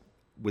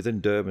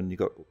within Durban. You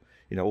got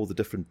all the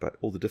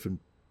different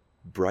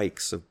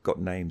breaks have got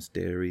names,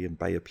 Dairy and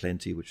Bay of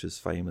Plenty, which is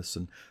famous.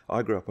 And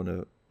I grew up on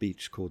a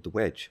beach called the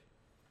Wedge,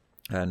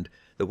 and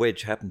the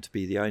Wedge happened to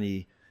be the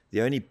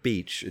only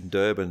beach in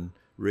Durban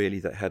really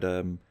that had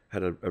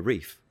a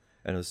reef,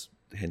 and it was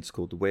hence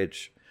called the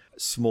Wedge.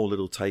 Small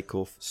little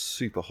takeoff,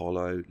 super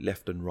hollow,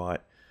 left and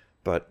right,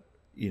 but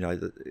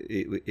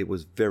it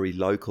was very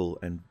local,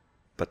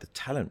 but the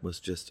talent was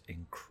just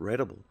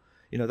incredible.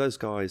 Those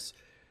guys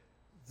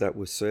that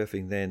were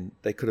surfing then,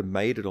 they could have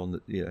made it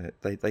on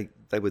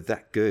they were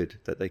that good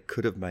that they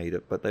could have made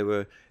it, but it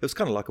was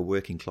kind of like a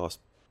working class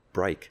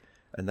break,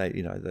 and they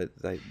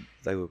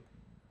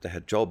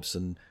had jobs,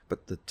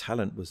 but the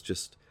talent was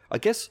just, I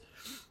guess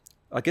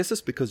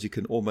it's because you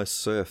can almost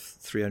surf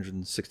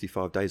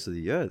 365 days of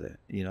the year there.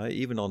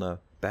 Even on a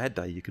bad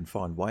day you can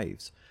find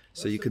waves,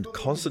 so you can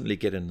constantly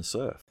get in the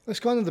surf. That's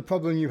kind of the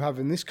problem you have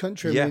in this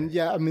country.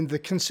 I mean the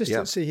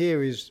consistency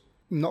here is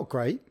not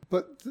great,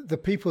 but the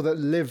people that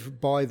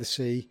live by the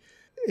sea,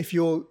 if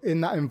you're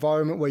in that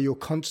environment where you're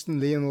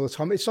constantly in all the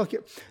time, it's like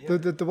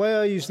the way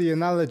I use the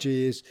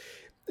analogy is,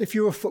 if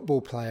you're a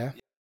football player,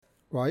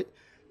 right,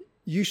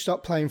 you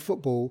start playing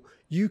football,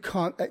 you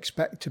can't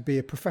expect to be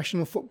a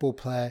professional football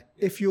player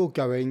if you're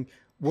going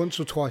once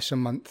or twice a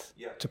month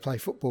to play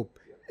football.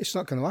 It's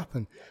not going to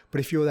happen.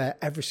 But if you're there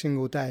every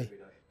single day,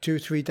 2 or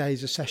 3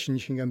 days a session,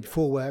 you can go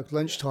before work,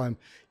 lunchtime,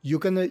 you're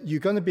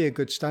gonna be a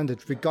good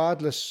standard,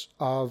 regardless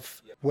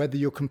of whether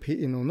you're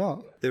competing or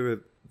not. There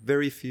are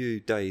very few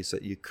days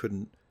that you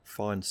couldn't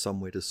find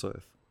somewhere to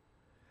surf,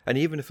 and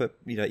even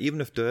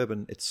if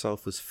Durban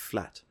itself was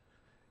flat,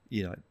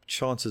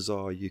 chances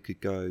are you could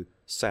go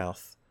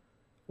south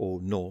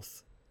or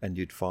north and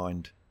you'd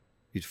find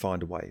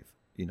a wave.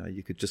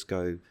 You could just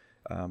go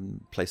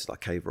places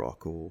like Cave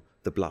Rock or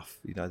the Bluff.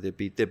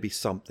 There'd be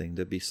something.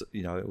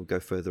 It would go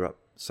further up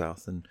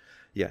south, and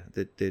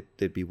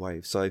there'd be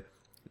waves. So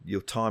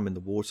your time in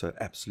the water,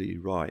 absolutely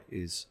right,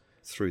 is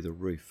through the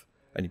roof,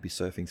 and you'd be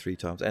surfing 3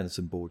 times, and it's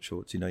in board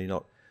shorts. You're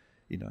not,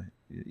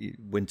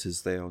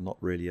 winters there are not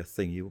really a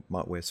thing. You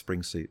might wear a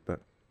spring suit,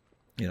 but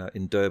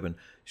in Durban,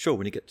 sure,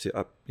 when you get to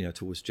up,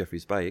 towards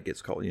Jeffreys Bay, it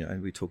gets cold,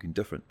 and we're talking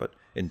different, but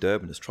in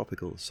Durban it's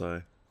tropical.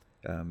 So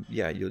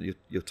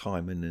your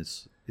time in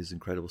is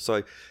incredible.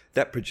 So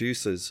that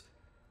produces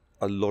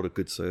a lot of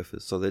good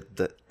surfers. So that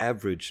the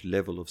average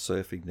level of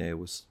surfing there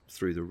was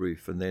through the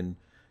roof. And then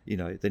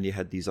then you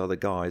had these other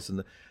guys,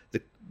 and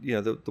the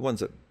ones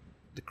that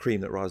the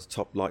cream that rise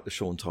top, like the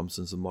Sean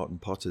Thomsons and Martin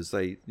Potters,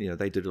 they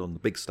did it on the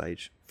big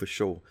stage for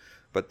sure.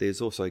 But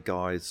there's also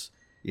guys,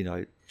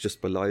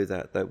 just below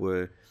that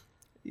were,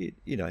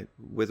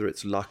 whether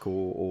it's luck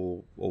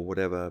or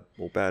whatever,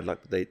 or bad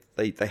luck, they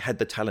had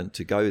the talent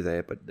to go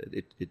there, but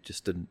it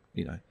just didn't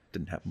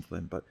happen for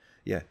them. But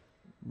yeah,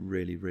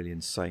 really, really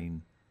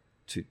insane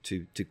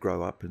to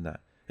grow up in that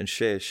and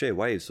share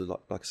waves with,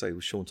 like I say,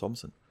 with Sean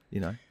Thomson.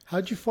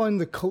 How do you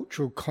find the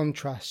cultural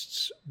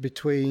contrasts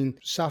between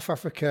South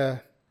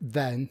Africa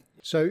then?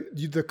 So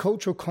the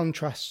cultural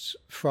contrasts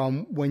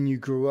from when you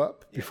grew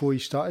up before you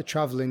started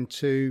traveling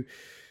to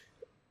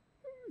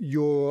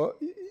your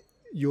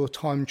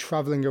time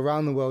traveling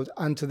around the world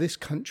and to this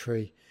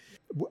country,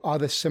 are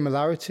there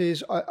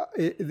similarities?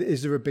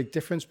 Is there a big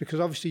difference? Because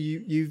obviously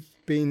you've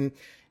been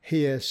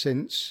here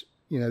since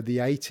the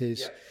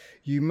 80s.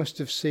 You must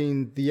have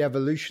seen the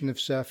evolution of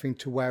surfing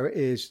to where it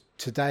is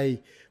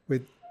today,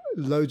 with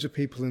loads of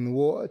people in the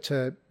water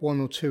to one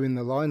or two in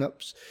the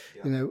lineups.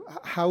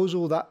 How's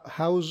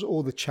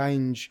all the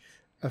change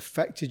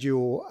affected you,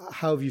 or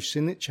how have you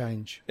seen it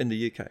change in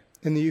the UK?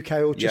 In the UK,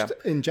 or just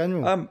in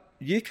general?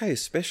 UK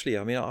especially.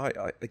 I mean,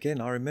 I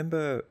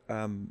remember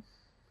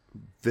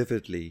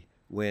vividly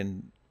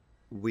when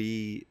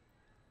it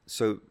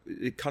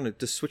kind of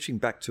just switching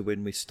back to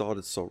when we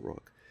started Salt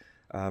Rock,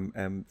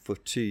 and for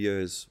 2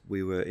 years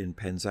we were in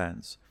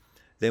Penzance.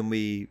 Then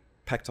we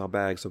packed our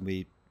bags and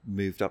we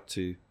moved up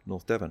to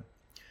North Devon,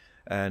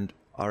 and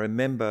I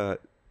remember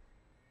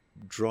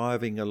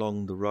driving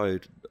along the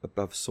road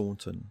above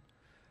Saunton,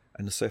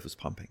 and the surf was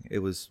pumping. It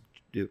was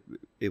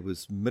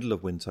middle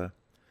of winter.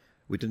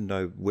 We didn't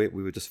know where.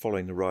 We were just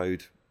following the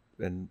road,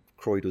 and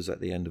Croyd was at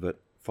the end of it,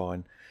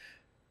 fine.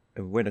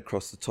 And we went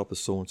across the top of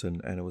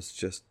Saunton, and it was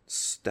just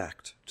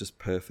stacked, just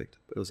perfect.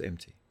 It was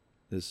empty.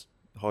 There's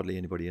hardly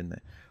anybody in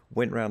there.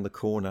 Went round the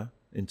corner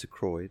into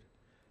Croyd,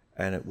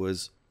 and it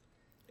was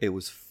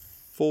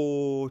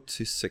 4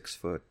 to 6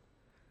 foot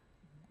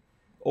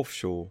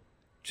offshore,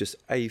 just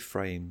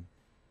A-frame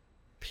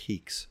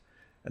peaks,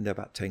 and there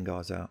were about 10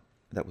 guys out.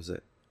 That was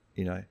it.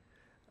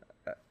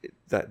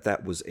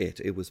 That was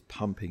it. It was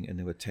pumping, and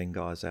there were 10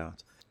 guys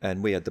out,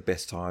 and we had the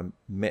best time.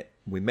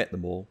 We met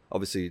them all.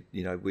 Obviously,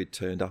 we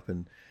turned up,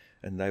 and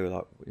they were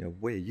like,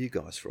 where are you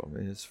guys from?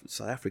 And it's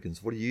South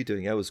Africans. What are you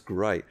doing? That was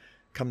great.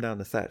 Come down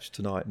the Thatch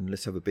tonight and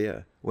let's have a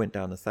beer. Went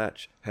down the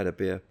Thatch, had a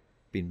beer,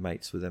 been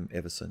mates with them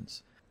ever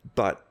since.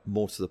 But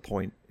more to the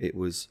point, it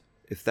was,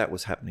 if that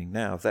was happening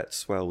now, if that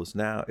swell was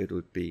now, it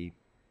would be,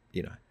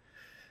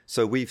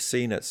 So we've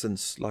seen it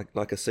since, like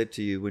I said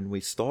to you, when we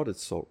started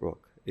Salt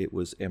Rock, it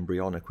was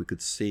embryonic. We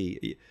could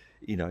see,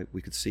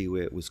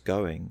 where it was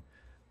going.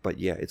 But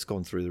yeah, it's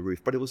gone through the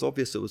roof. But it was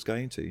obvious it was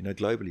going to.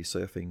 Globally,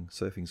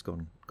 surfing's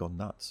gone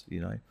nuts.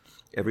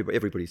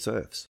 Everybody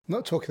surfs.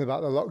 Not talking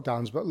about the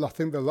lockdowns, but I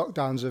think the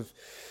lockdowns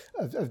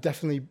have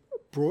definitely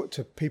brought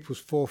to people's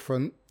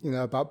forefront,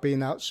 about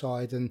being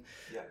outside. And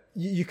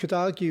you could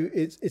argue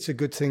it's a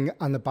good thing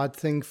and a bad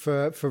thing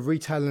for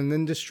retail and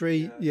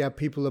industry. Yeah,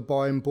 people are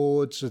buying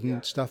boards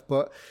and stuff.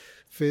 But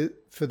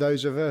for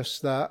those of us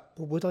that,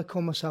 would I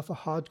call myself a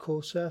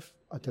hardcore surf?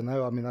 I don't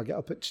know. I mean, I get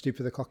up at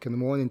stupid o'clock in the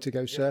morning to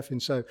go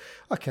surfing. So,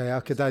 okay,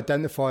 I could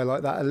identify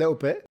like that a little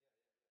bit.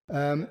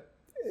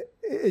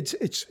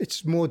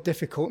 It's more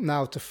difficult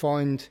now to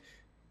find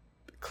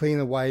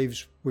cleaner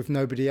waves with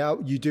nobody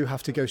out. You do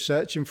have to go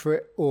searching for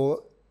it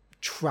or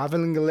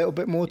traveling a little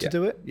bit more to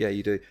do it. Yeah,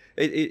 you do.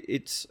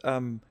 It's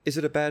is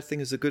it a bad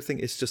thing? Is it a good thing?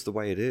 It's just the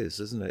way it is,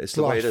 isn't it? It's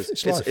the way it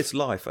is. It's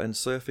life. And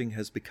surfing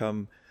has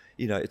become,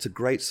 it's a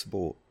great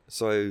sport.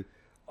 So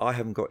I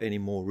haven't got any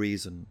more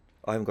reason.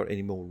 I haven't got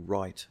any more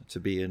right to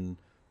be in,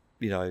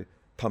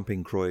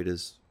 pumping Croyd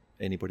as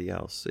anybody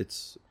else.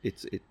 It's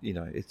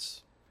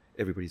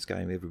everybody's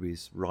game.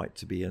 Everybody's right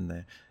to be in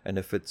there. And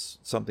if it's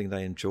something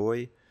they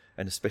enjoy,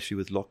 and especially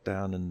with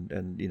lockdown,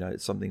 and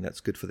it's something that's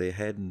good for their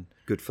head and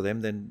good for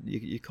them, then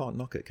you can't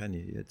knock it, can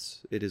you?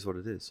 It is what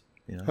it is.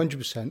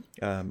 100%.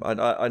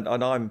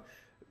 And I'm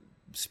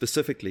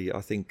specifically,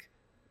 I think,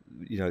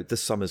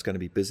 this summer's going to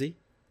be busy.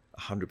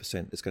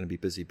 100% it's going to be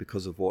busy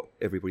because of what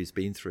everybody's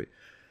been through.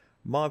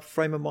 My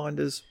frame of mind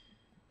is,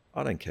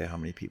 I don't care how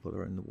many people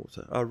are in the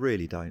water. I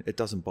really don't. It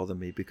doesn't bother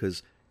me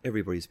because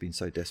everybody's been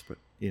so desperate.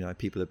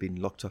 People have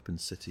been locked up in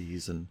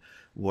cities and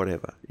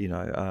whatever.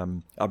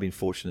 I've been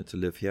fortunate to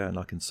live here and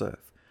I can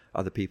surf.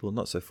 Other people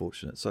not so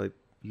fortunate, so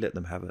let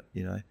them have it.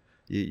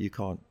 You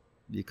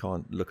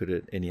can't look at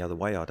it any other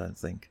way, I don't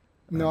think.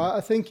 No, I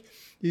think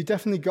you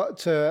definitely got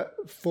to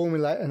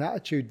formulate an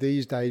attitude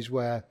these days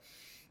where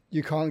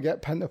you can't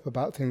get pent up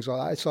about things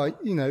like that. It's like,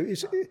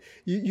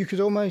 you could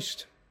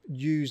almost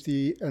use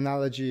the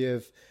analogy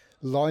of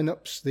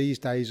lineups these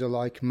days are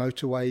like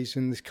motorways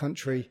in this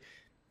country.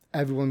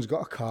 Everyone's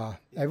got a car.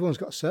 Everyone's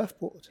got a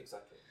surfboard.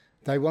 Exactly.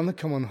 They want to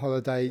come on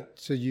holiday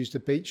to use the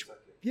beach.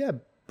 Yeah,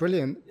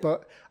 brilliant. Yeah.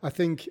 But I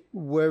think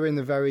we're in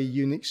a very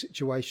unique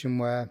situation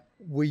where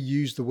we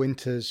use the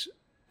winters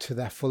to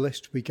their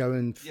fullest. We go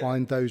and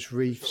find those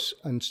reefs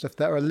and stuff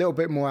that are a little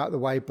bit more out of the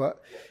way,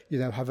 but, you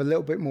know, have a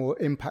little bit more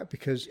impact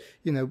because,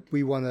 you know,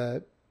 we want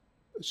to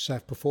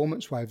surf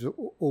performance waves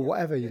or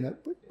whatever, you know.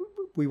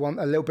 We want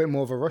a little bit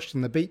more of a rush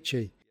than the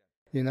beachy,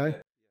 you know.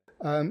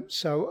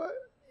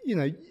 You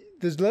know,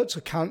 there's lots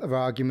of counter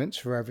arguments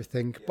for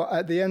everything, but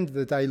at the end of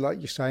the day, like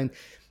you're saying,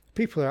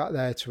 people are out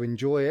there to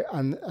enjoy it.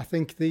 And I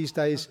think these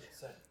days,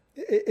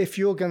 if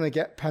you're going to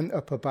get pent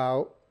up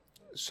about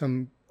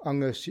some, I'm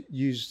going to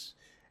use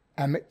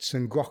emmets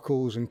and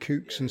grockles and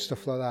kooks and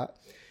stuff like that,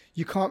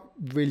 you can't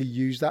really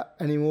use that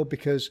anymore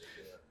because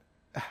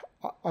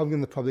I'm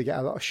going to probably get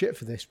a lot of shit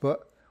for this,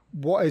 but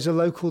what is a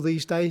local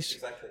these days?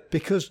 Exactly.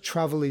 Because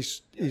travel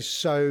is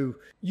so...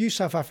 Use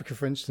South Africa,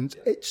 for instance.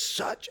 It's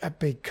such a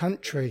big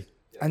country.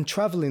 And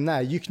travelling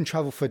there, you can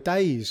travel for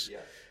days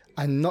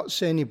and not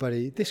see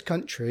anybody. This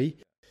country,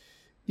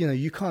 you know,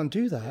 you can't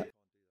do that.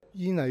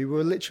 You know,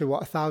 we're literally,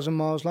 1,000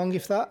 miles long,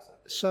 if that?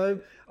 So...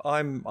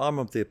 I'm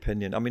of the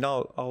opinion. I mean,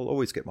 I'll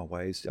always get my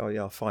ways.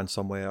 I'll find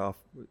somewhere.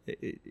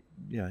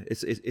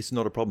 It's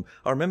not a problem.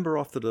 I remember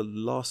after the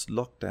last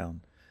lockdown,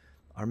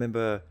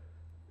 the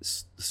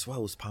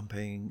swell was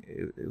pumping.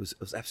 It was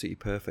absolutely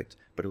perfect,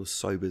 but it was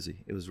so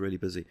busy. It was really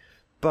busy,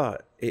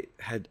 but it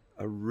had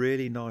a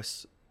really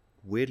nice,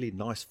 weirdly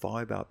nice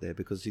vibe out there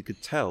because you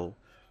could tell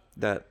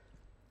that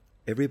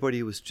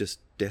everybody was just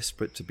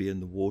desperate to be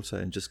in the water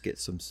and just get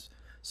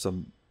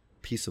some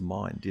peace of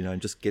mind, you know, and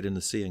just get in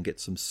the sea and get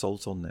some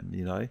salt on them,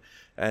 you know.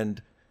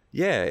 And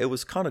yeah, it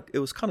was kind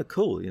of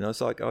cool, you know. It's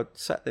like I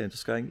sat there and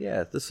just going,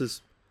 yeah, this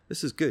is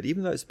good,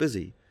 even though it's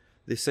busy.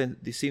 There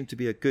seemed to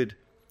be a good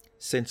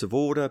sense of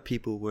order.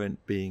 People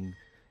weren't being,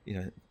 you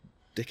know,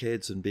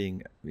 dickheads and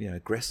being, you know,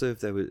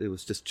 aggressive. It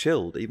was just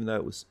chilled, even though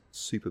it was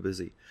super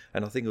busy.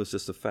 And I think it was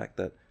just the fact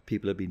that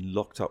people had been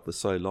locked up for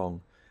so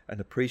long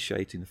and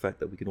appreciating the fact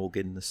that we can all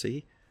get in the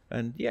sea.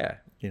 And yeah,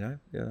 you know,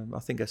 I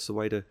think that's the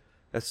way to.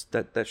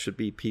 That should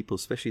be people,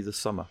 especially this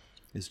summer,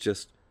 is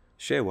just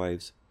share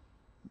waves.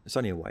 It's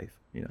only a wave,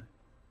 you know.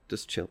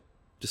 Just chill,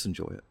 just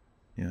enjoy it.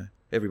 You know,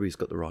 everybody's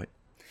got the right.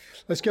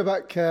 Let's go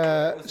back.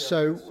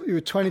 So you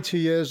were 22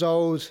 years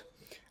old,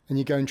 and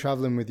you're going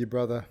travelling with your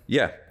brother.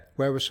 Yeah.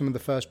 Where were some of the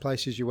first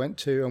places you went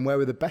to, and where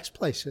were the best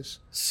places?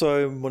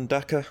 So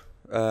Mundaka,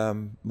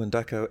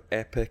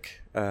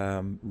 epic,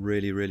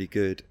 really, really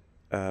good.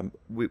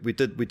 We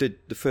did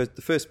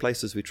the first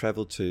places we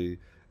travelled to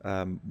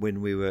when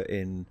we were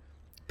in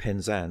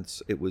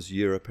Penzance. It was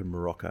Europe and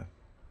Morocco.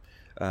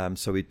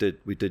 So we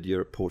did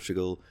Europe,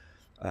 Portugal.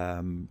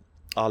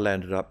 I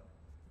landed up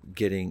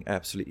getting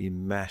absolutely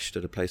mashed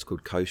at a place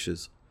called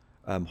Koshas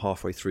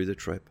halfway through the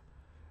trip,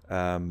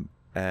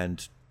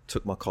 and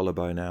took my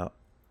collarbone out.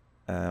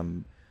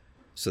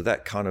 So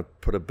that kind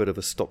of put a bit of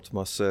a stop to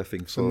my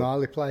surfing. It's a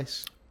gnarly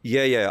place.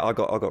 Yeah, I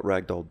got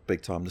ragdolled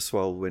big time. The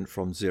swell went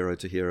from 0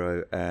 to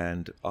hero,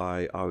 and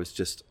I was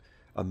just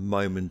a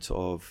moment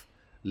of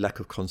lack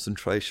of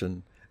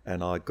concentration,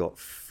 and I got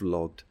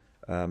flogged.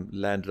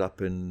 Landed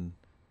up in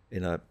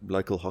a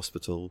local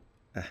hospital,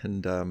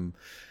 and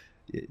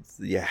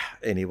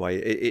anyway,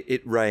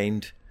 it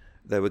rained.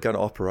 They were going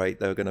to operate.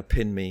 They were going to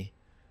pin me.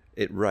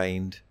 It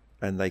rained,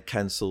 and they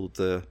cancelled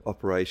the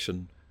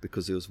operation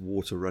because there was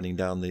water running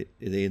down the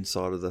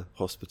inside of the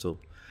hospital.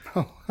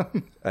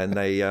 And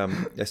they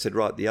said,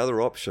 right, the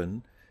other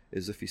option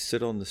is if you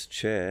sit on this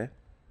chair,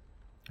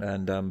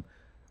 and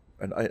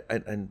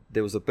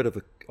there was a bit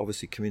of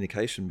obviously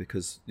communication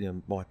because, you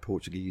know, my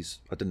Portuguese,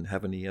 I didn't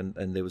have any,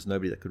 and there was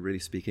nobody that could really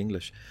speak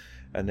English.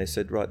 And they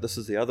said, right, this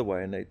is the other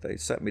way. And they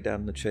sat me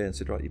down in the chair and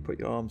said, right, you put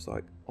your arms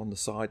like on the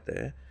side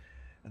there.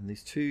 And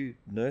these two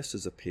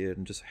nurses appeared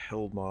and just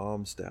held my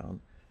arms down,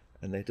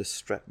 and they just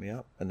strapped me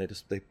up, and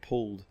they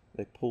pulled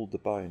the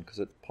bone because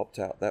it popped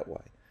out that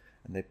way,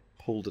 and they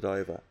pulled it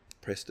over,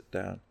 pressed it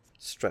down,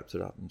 strapped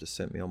it up, and just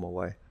sent me on my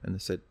way. And they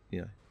said,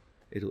 you know,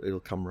 it'll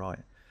come right.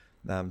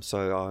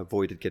 So I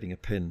avoided getting a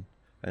pin,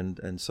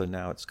 and so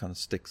now it's kind of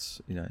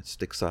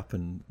sticks up,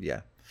 and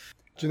yeah.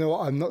 Do you know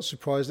what? I'm not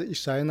surprised that you're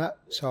saying that.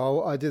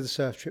 So I did a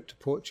surf trip to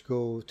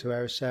Portugal, to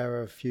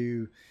Ericeira a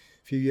few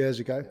years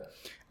ago,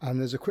 and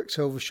there's a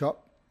Quicksilver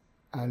shop,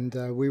 and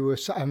we were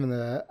sat having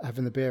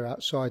a beer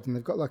outside, and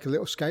they've got like a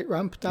little skate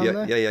ramp down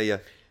there. Yeah.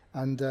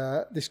 And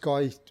this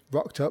guy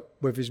rocked up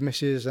with his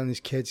missus and his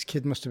kids.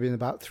 Kid must have been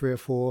about 3 or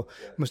 4.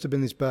 Yeah. Must have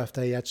been his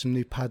birthday. He had some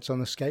new pads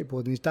on a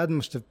skateboard, and his dad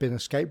must have been a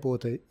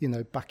skateboarder, you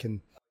know, back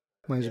in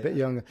when he was a bit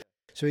younger.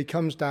 So he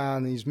comes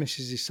down, and his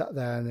missus is sat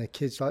there, and the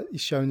kid's like,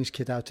 he's showing his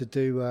kid how to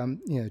do,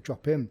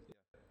 drop in.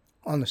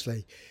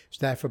 Honestly, he was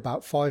there for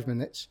about 5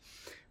 minutes.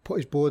 Put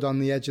his board on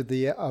the edge of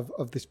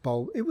this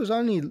bowl. It was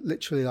only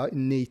literally like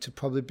knee to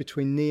probably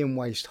between knee and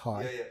waist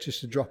high,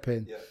 just to drop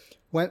in. Yeah.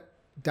 Went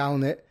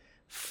down it,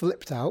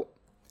 flipped out,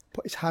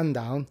 put his hand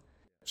down,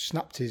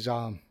 snapped his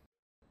arm,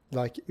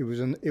 like it was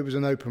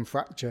an open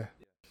fracture.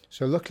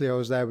 So luckily I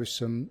was there with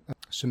some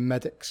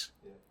medics.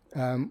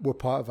 Were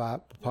part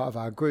of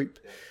our group,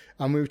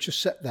 and we were just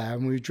sat there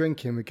and we were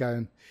drinking. We're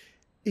going,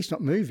 he's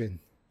not moving.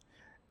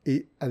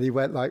 And he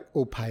went like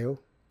all pale.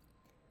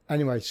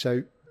 Anyway,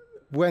 so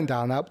went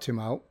down, helped him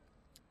out,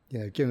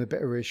 give him a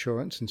bit of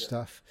reassurance and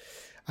stuff.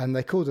 And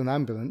they called an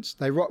ambulance.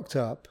 They rocked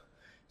up.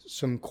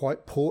 Some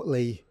quite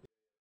portly,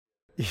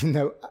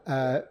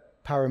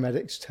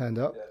 paramedics turned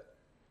up.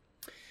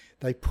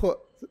 They put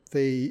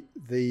the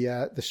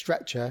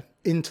stretcher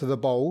into the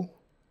bowl,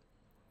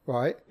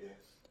 right?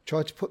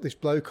 Tried to put this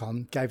bloke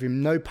on, gave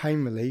him no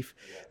pain relief.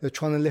 They're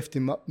trying to lift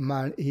him up.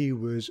 Man, he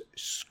was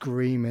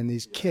screaming.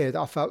 His kid,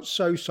 I felt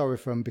so sorry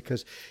for him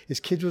because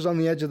his kid was on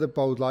the edge of the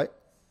bowl, like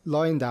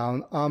lying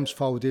down, arms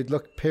folded,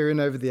 peering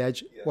over the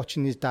edge,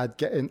 watching his dad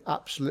getting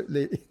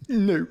absolutely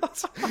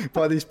nuked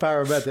by these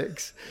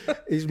paramedics.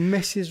 His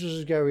missus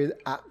was going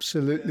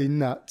absolutely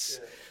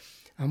nuts.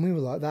 And we were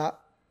like that.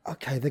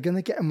 Okay, they're going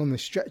to get him on the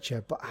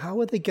stretcher, but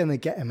how are they going to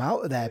get him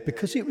out of there?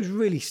 Because it was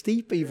really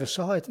steep either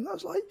side. And I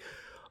was like,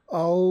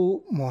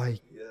 oh my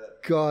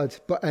God.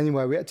 But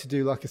anyway, we had to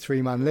do like a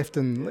 3-man lift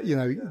and,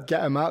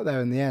 get him out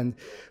there in the end.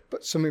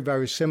 But something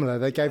very similar.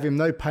 They gave him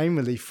no pain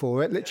relief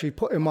for it, literally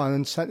put him on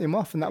and sent him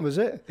off, and that was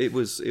it.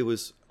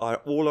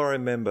 All I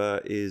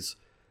remember is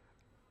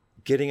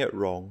getting it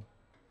wrong.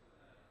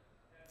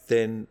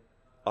 Then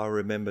I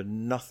remember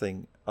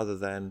nothing other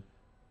than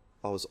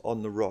I was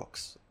on the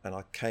rocks and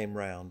I came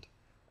round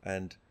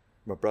and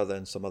my brother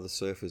and some other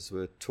surfers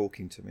were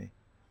talking to me.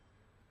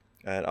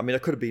 And I mean,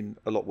 it could have been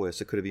a lot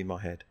worse. It could have been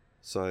my head.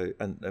 So,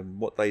 and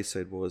what they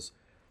said was,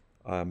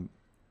 I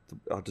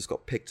just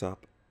got picked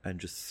up and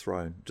just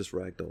thrown, just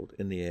ragdolled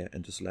in the air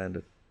and just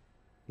landed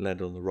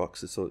on the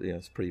rocks. It's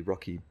it's pretty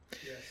rocky.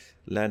 Yes.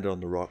 Landed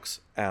on the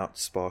rocks, out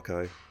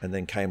Sparko, and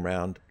then came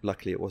round.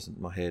 Luckily, it wasn't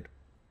my head,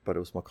 but it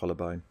was my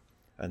collarbone.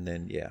 And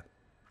then,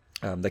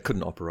 they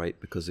couldn't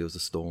operate because there was a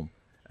storm.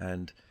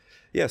 And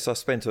so I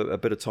spent a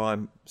bit of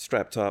time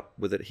strapped up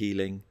with it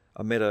healing.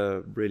 I met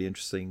a really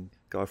interesting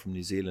guy from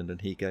New Zealand,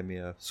 and he gave me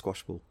a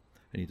squash ball,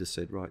 and he just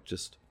said, right,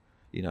 just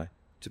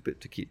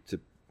to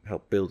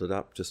help build it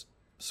up, just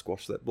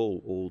squash that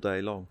ball all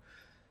day long.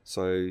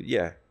 So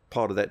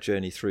part of that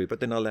journey through.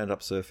 But then I landed up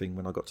surfing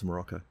when I got to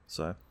Morocco.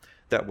 So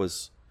that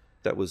was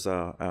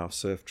our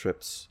surf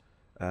trips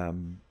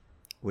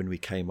when we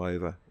came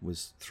over,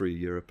 was through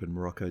Europe and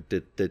Morocco.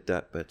 Did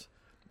that bit,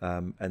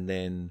 and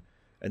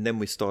then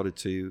we started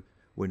to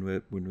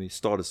when we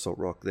started Salt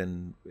Rock.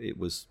 Then it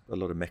was a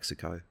lot of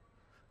Mexico.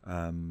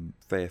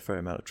 Fair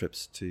amount of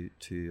trips to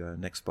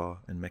Nextbar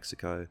in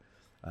Mexico,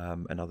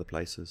 and other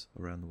places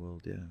around the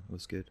world. Yeah, it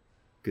was good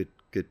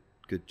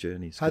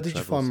journeys. How did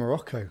you find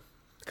Morocco?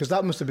 Because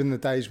that must have been the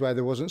days where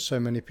there wasn't so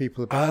many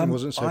people about and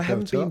wasn't so built up. I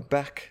haven't been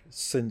back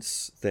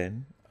since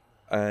then,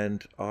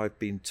 and I've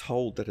been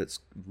told that it's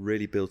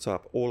really built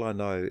up. All I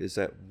know is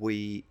that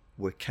we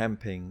were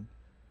camping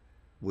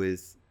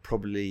with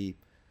probably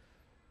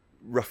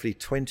roughly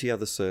 20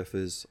 other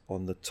surfers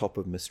on the top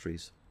of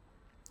Mysteries.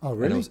 Oh,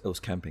 really? And it was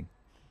camping.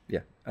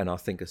 Yeah, and I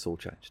think it's all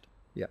changed.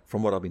 Yeah,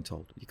 from what I've been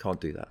told. You can't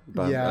do that.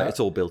 But it's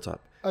all built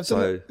up. I've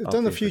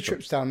done a few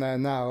trips down there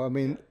now. I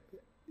mean,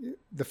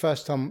 the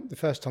first time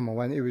I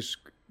went, it was,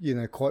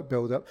 quite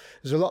built up.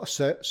 There's a lot of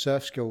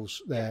surf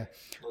schools there.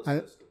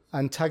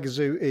 And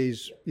Tagazu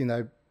is,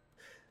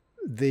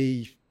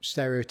 the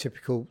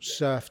stereotypical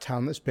surf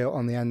town that's built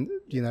on the end,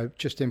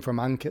 just in from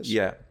anchors.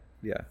 Yeah.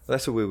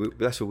 That's where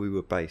we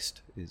were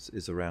based,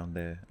 is around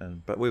there.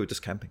 But we were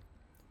just camping.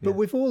 But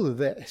with all of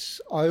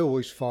this, I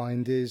always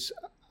find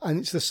and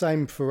it's the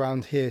same for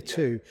around here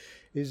too,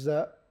 is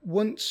that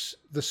once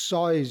the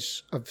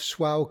size of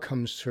swell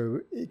comes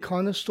through, it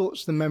kind of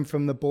sorts the men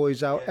from the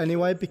boys out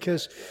anyway,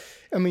 because,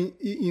 I mean,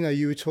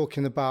 you were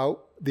talking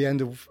about the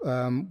end of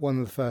one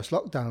of the first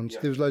lockdowns.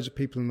 There was loads of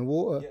people in the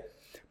water.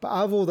 But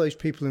out of all those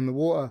people in the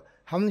water,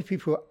 how many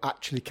people are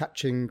actually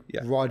catching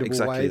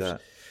rideable waves?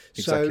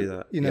 Exactly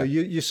that.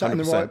 You're sat 100%. In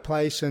the right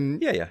place, and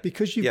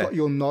because you've got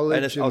your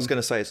knowledge. And I was going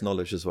to say it's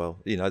knowledge as well.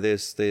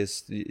 There's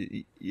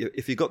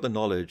if you've got the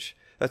knowledge,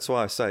 that's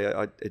why I say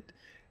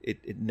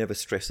it never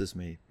stresses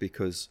me,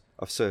 because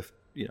I've surfed,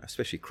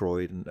 especially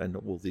Croyd and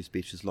all these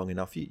beaches long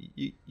enough.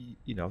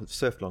 I've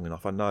surfed long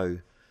enough. I know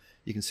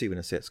you can see when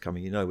a set's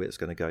coming. You know where it's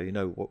going to go. You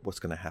know what's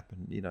going to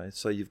happen.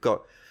 So you've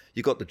got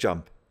the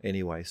jump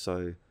anyway.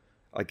 So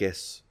I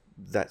guess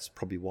that's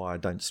probably why I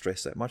don't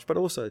stress that much. But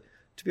also,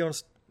 to be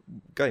honest,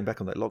 going back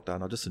on that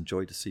lockdown, I just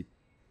enjoyed to see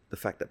the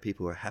fact that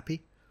people are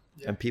happy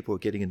and people are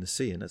getting in the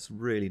sea, and it's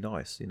really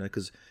nice,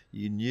 because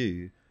you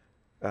knew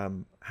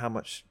how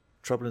much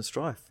trouble and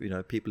strife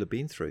people have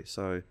been through,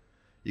 so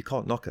you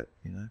can't knock it.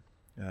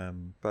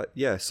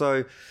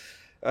 So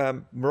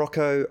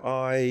Morocco,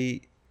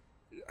 I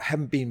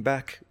haven't been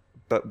back,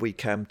 but we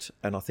camped,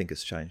 and I think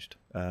it's changed.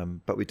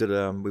 But we did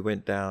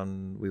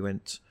we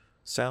went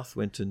south,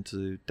 went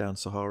into down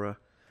Sahara,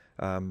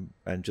 and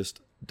just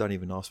don't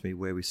even ask me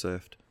where we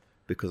surfed,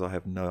 because I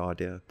have no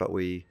idea. But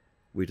we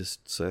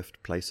just surfed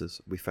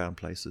places. We found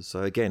places.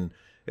 So again,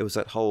 it was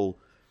that whole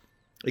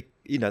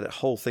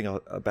thing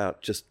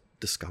about just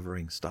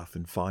discovering stuff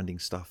and finding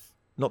stuff.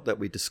 Not that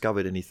we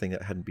discovered anything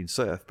that hadn't been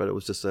surfed, but it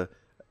was just an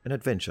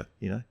adventure.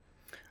 I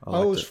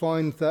always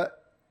find that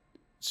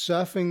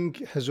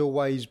surfing has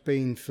always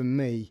been, for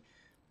me,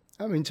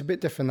 I mean, it's a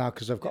bit different now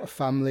because I've got a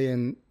family,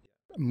 and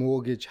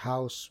mortgage,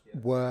 house,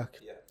 work,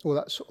 all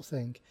that sort of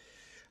thing,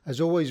 has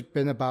always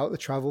been about the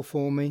travel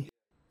for me.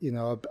 You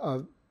know,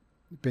 I've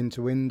been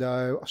to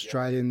Indo,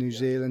 Australia, New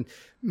Zealand,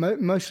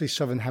 mostly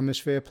Southern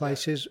Hemisphere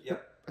places.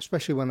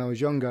 Especially when I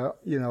was younger,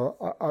 you know,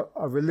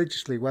 I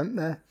religiously went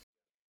there,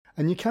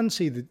 and you can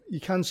see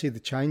the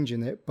change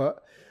in it.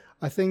 But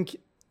I think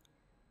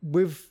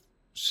with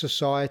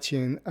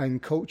society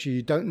and culture,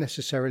 you don't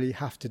necessarily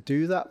have to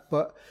do that.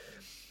 But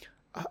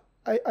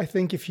I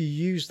think if you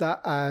use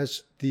that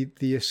as the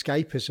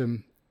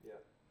escapism,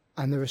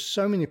 and there are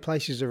so many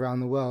places around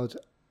the world,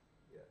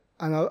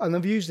 and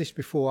I've used this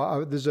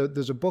before. There's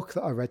a book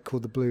that I read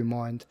called The Blue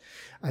Mind,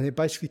 and it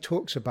basically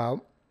talks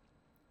about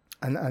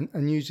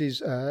and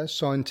uses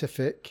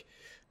scientific,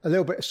 a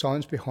little bit of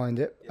science behind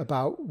it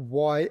about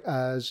why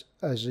as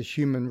a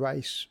human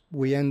race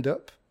we end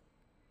up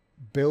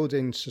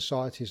building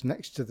societies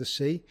next to the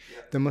sea.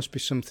 There must be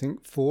something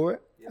for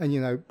it. And,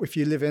 you know, if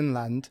you live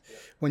inland,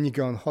 when you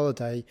go on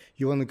holiday,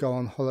 you want to go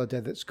on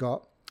holiday that's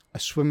got a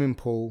swimming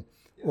pool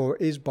or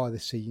is by the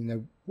sea. You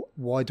know,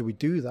 why do we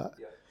do that?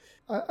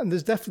 And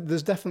there's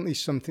definitely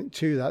something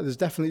to that. There's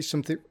definitely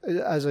something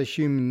as a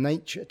human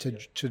nature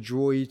to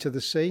draw you to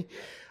the sea.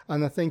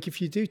 And I think if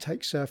you do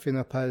take surfing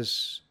up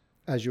as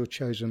your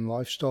chosen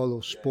lifestyle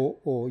or sport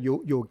or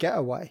your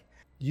getaway,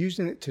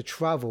 using it to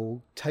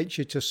travel takes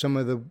you to some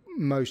of the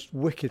most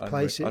wicked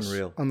places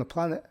on the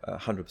planet.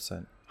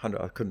 100%.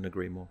 I couldn't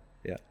agree more.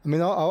 Yeah. I mean,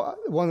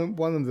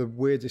 one of the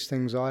weirdest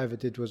things I ever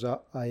did was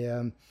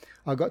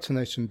I got to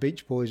know some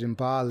beach boys in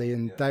Bali,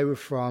 and they were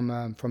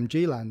from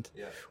G-Land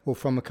or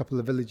from a couple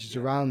of villages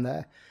around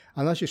there.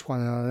 And I just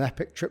went on an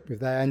epic trip with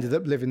them. I ended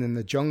up living in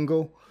the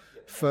jungle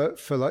for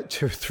like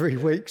 2 or 3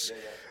 weeks,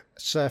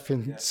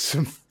 surfing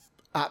some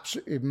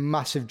absolutely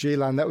massive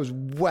G-Land that was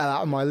well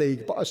out of my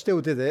league, but I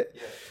still did it.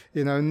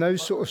 You know, and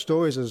those sort of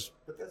stories is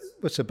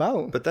what it's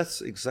about. But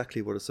that's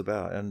exactly what it's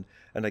about. And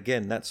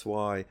again, that's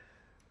why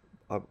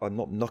I'm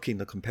not knocking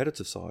the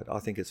competitive side. I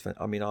think it's.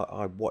 I mean,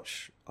 I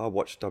watch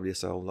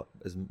WSL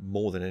as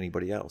more than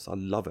anybody else. I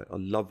love it. I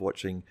love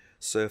watching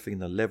surfing,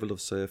 the level of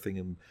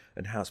surfing,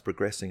 and how it's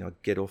progressing. I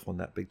get off on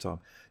that big time.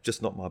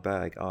 Just not my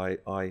bag.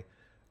 I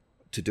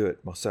to do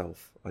it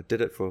myself. I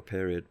did it for a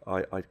period.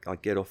 I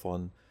get off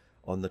on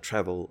the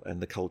travel and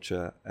the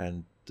culture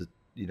and the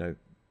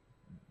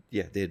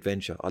the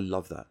adventure. I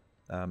love that.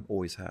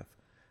 Always have.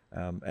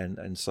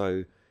 And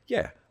so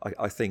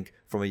I think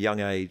from a young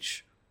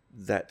age.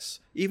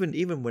 That's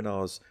even when I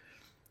was,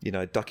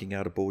 ducking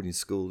out of boarding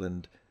school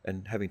and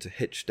having to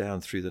hitch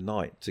down through the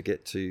night to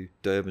get to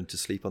Durban to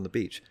sleep on the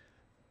beach.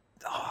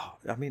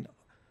 I mean,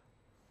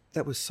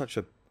 that was such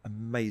an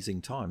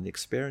amazing time. The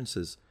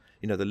experiences,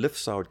 the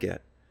lifts I would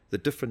get, the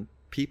different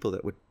people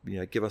that would,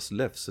 give us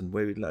lifts, and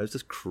it was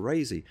just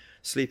crazy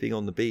sleeping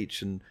on the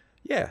beach. And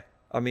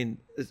I mean,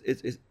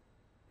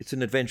 it's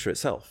an adventure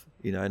itself,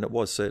 and it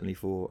was certainly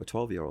for a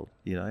 12-year-old.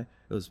 It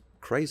was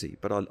crazy,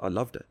 but I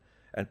loved it.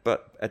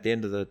 But at the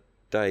end of the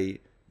day,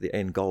 the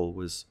end goal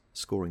was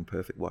scoring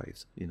perfect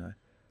waves,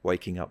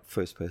 waking up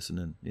first person,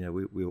 and,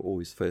 we were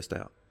always first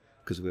out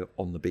because we were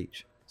on the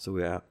beach. So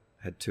we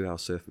had 2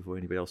 hours surf before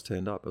anybody else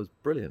turned up. It was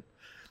brilliant.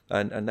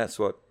 And that's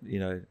what,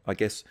 I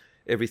guess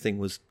everything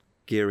was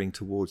gearing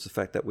towards the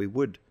fact that we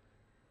would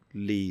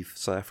leave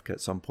South Africa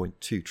at some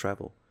point to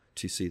travel,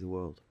 to see the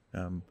world.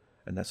 And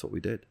that's what we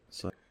did.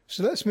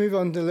 So let's move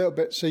on a little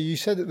bit. So you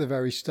said at the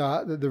very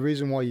start that the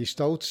reason why you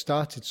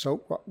started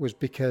Salt Rock was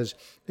because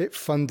it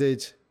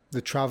funded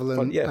the travel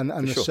and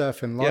the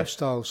surfing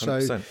lifestyle.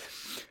 100%. So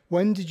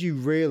when did you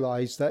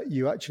realise that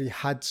you actually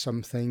had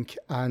something,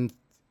 and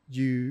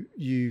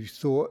you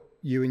thought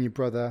you and your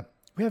brother,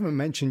 we haven't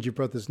mentioned your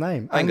brother's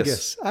name.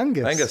 Angus,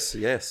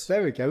 yes.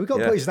 There we go. We've got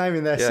to put his name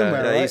in there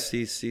somewhere, right?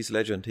 He's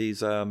legend.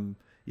 He's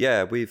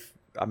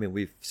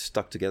we've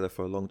stuck together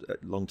for a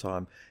long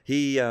time.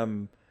 He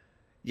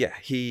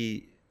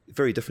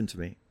very different to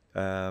me,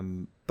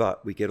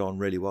 but we get on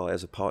really well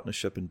as a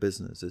partnership in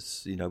business.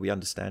 It's, we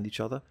understand each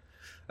other,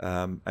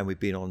 and we've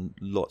been on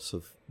lots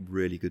of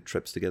really good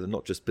trips together,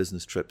 not just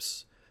business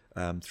trips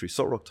through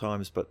Salt Rock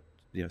times, but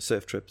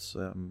surf trips.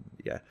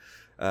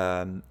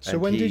 So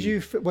when did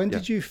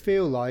you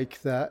feel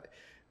like that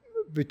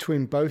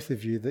between both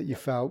of you, that you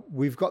felt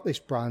we've got this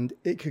brand,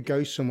 it could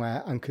go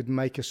somewhere and could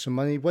make us some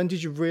money? When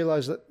did you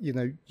realise that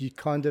you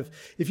kind of,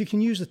 if you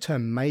can use the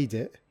term, made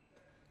it?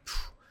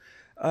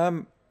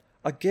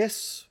 I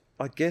guess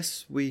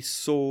we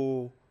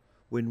saw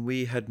when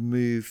we had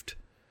moved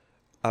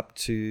up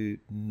to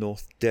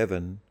North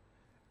Devon,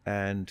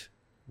 and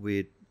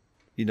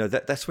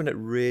that's when it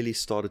really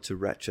started to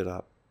ratchet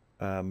up.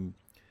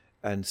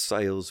 And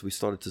sales, we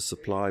started to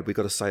supply. We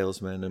got a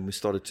salesman, and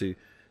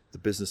the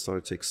business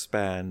started to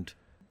expand.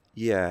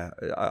 Yeah,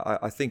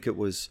 I think it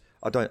was.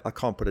 I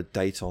can't put a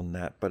date on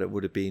that, but it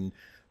would have been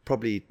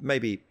probably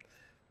maybe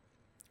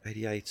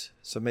 88,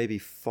 so maybe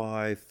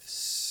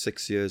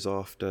 5-6 years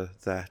after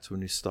that,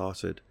 when we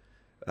started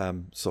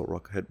Salt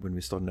Rock, when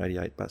we started in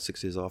 88, about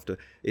 6 years after,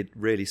 it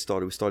really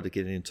started. We started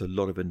getting into a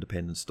lot of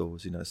independent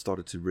stores, it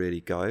started to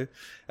really go.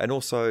 And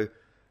also,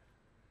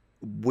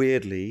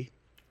 weirdly,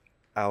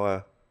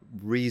 our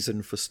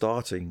reason for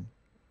starting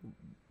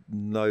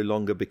no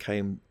longer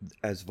became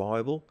as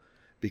viable,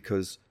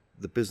 because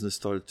the business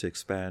started to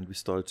expand, we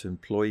started to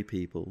employ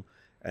people,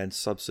 and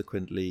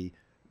subsequently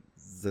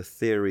the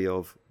theory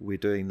of we're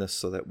doing this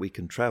so that we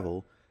can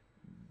travel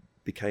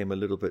became a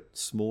little bit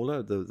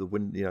smaller,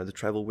 the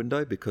travel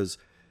window, because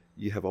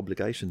you have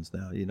obligations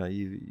now.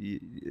 You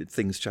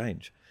things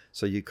change,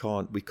 so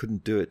we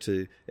couldn't do it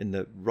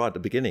right at the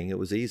beginning. It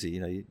was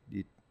easy,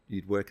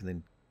 you'd work and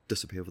then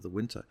disappear for the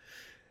winter.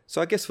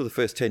 So I guess for the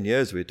first 10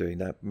 years we were doing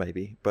that,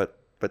 maybe, but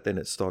then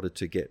it started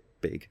to get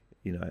big,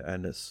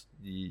 and it's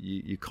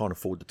you can't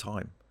afford the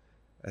time,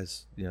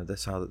 as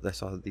that's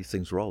how these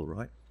things roll,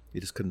 right? You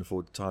just couldn't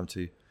afford the time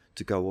to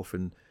go off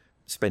and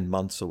spend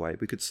months away.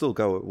 We could still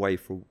go away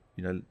for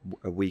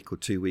a week or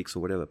 2 weeks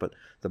or whatever, but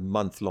the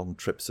month-long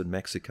trips in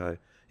Mexico,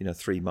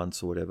 3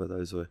 months or whatever,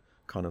 those were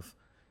kind of,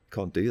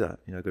 can't do that.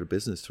 Got a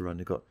business to run.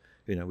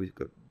 We've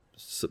got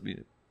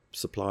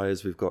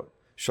suppliers, we've got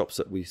shops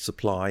that we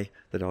supply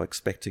that are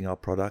expecting our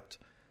product.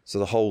 So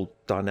the whole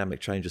dynamic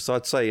changes. So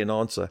I'd say in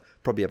answer,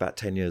 probably about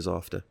 10 years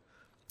after,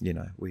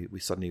 we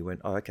suddenly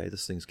went, oh, okay,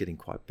 this thing's getting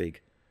quite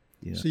big.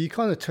 So you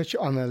kind of touch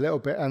on it a little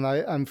bit,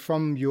 and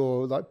from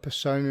your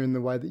persona and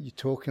the way that you're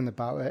talking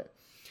about it,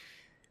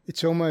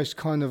 it's almost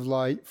kind of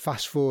like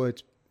fast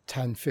forward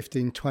 10,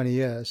 15, 20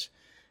 years.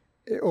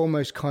 It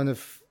almost kind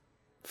of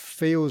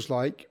feels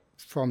like,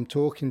 from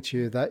talking to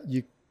you, that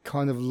you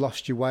kind of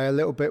lost your way a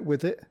little bit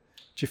with it.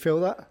 Do you feel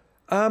that?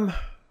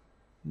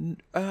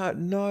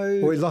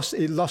 No. Or it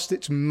lost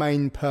its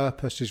main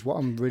purpose, is what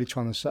I'm really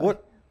trying to say.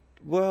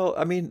 Well,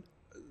 I mean,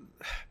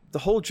 the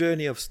whole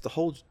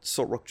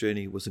Salt Rock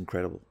journey was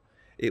incredible.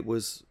 It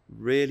was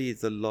really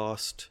the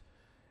last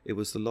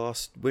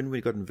when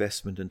we got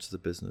investment into the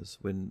business,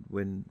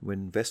 when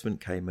investment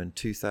came in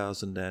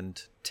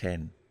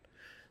 2010.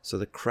 So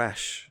the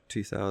crash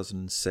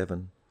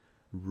 2007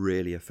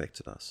 really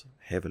affected us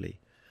heavily.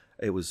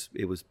 It was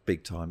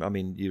big time. I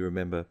mean, you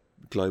remember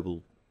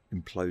global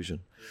implosion.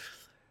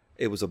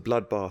 It was a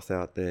bloodbath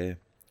out there.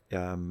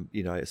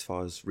 As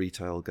far as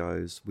retail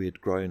goes, we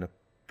had grown a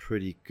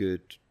pretty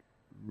good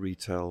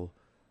retail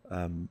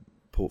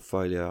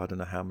portfolio. I don't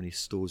know how many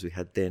stores we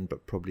had then,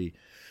 but probably,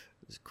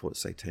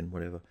 say 10,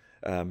 whatever.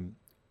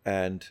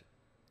 And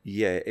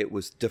yeah, it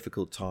was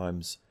difficult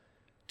times.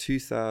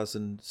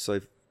 2000,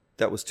 so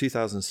that was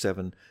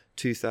 2007,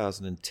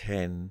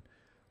 2010.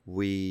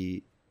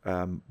 It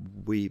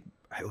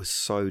was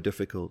so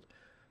difficult.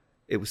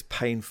 It was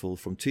painful.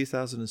 From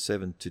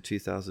 2007 to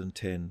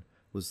 2010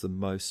 was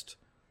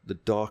the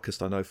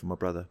darkest, I know, for my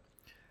brother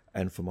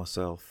and for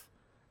myself,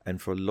 and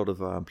for a lot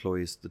of our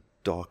employees, the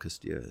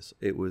darkest years.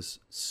 It was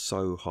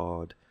so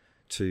hard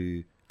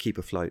to keep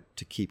afloat,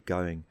 to keep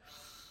going.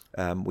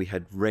 We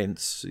had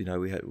rents,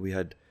 we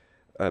had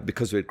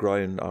because we had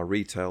grown our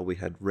retail, we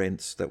had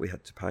rents that we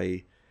had to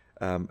pay,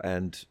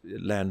 and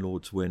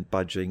landlords weren't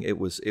budging. It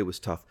was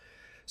tough.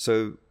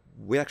 So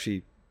we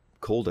actually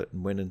called it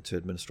and went into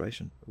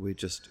administration. We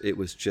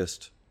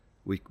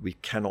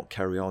cannot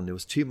carry on. There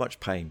was too much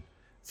pain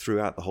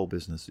throughout the whole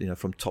business,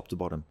 from top to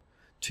bottom,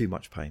 too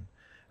much pain.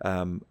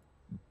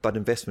 But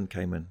investment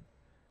came in,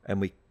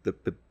 and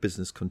the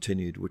business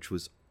continued, which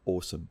was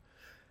awesome.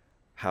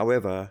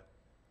 However,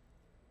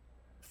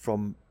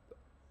 from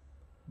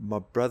my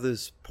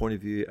brother's point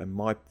of view and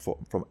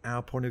from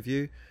our point of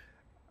view,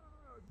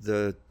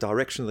 the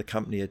direction of the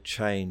company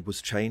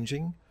was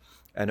changing,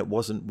 and it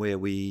wasn't where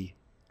we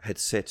had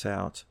set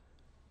out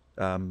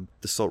the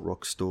Salt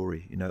Rock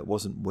story. It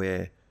wasn't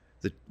where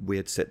we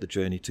had set the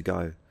journey to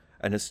go,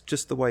 and it's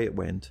just the way it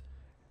went.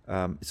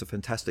 It's a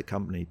fantastic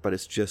company, but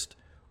it's just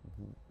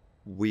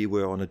we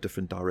were on a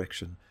different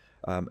direction,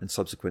 and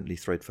subsequently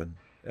Threadfin.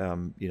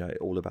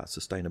 All about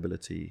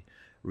sustainability,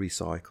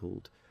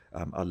 recycled,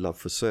 our love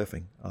for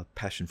surfing, our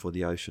passion for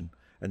the ocean,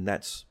 and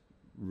that's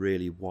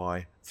really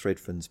why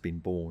Threadfin's been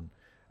born.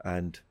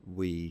 And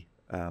we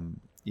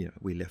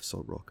left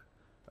Salt Rock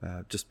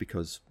just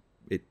because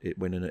it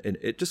went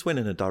it just went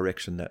in a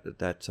direction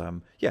that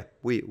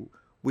we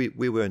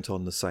weren't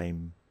on the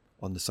same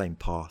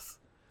path,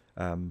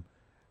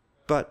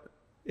 but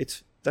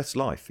that's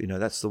life.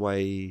 That's the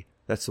way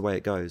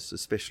it goes,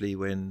 especially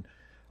when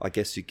I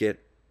guess you get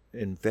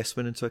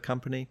investment into a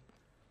company.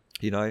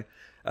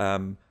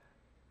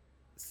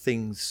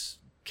 Things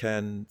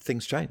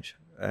change,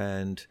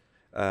 and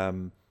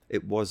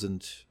it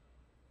wasn't,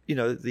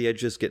 the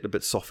edges get a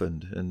bit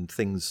softened, and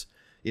things,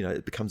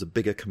 it becomes a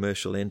bigger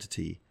commercial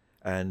entity,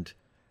 and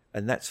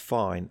that's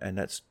fine, and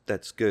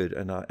that's good,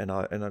 and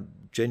I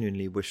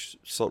genuinely wish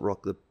Salt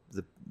Rock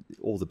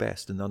all the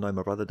best, and I know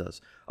my brother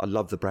does. I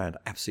love the brand,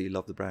 absolutely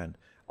love the brand.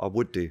 I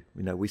would do,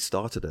 we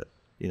started it,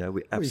 we absolutely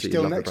love the brand. We're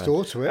still next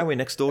door to it, and we're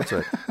next door to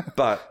it,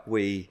 but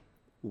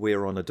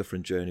we're on a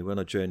different journey. We're on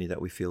a journey that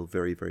we feel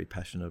very, very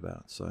passionate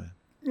about. So,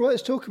 well,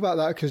 let's talk about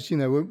that, because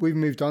we've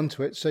moved on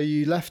to it. So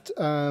you left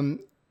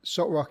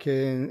Salt Rock you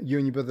and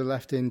your brother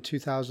left in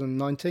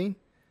 2019.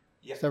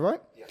 Yeah. Is that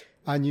right? Yeah.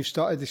 And you've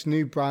started this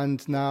new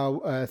brand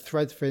now,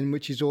 Threadfin,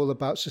 which is all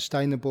about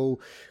sustainable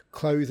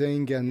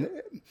clothing, and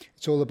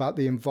it's all about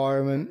the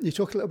environment. You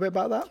talk a little bit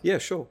about that? Yeah,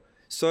 sure.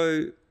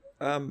 So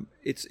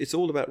it's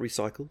all about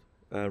recycled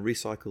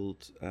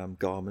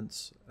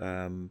garments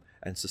and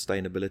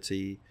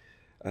sustainability.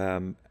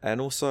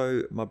 And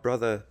also my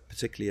brother,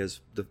 particularly as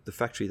the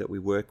factory that we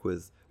work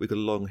with, we've got a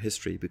long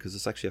history because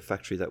it's actually a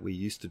factory that we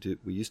used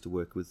to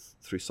work with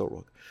through Salt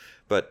Rock.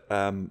 But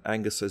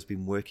Angus has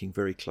been working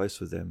very close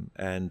with them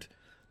and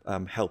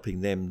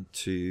helping them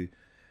to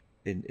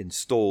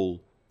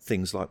install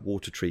things like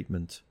water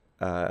treatment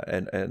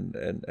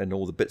and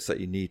all the bits that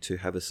you need to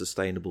have a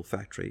sustainable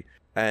factory.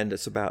 And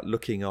it's about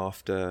looking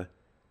after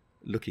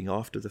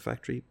the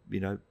factory,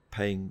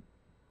 paying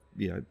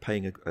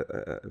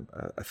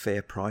a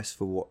fair price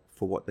for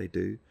what they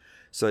do.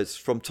 So it's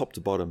from top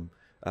to bottom.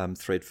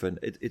 Threadfin.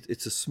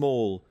 It's a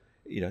small,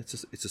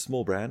 it's a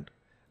small brand,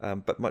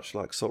 but much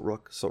like Salt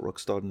Rock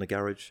started in a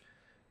garage.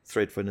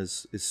 Threadfin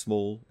is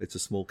small. It's a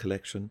small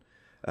collection,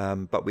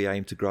 but we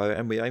aim to grow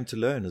and we aim to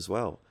learn as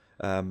well.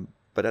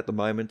 But at the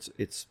moment,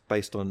 it's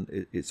based on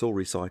it's all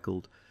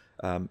recycled.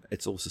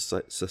 It's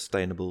also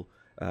sustainable,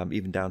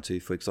 even down to,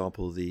 for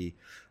example, the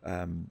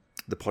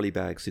poly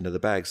bags. The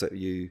bags that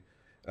you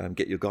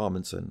get your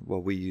garments in.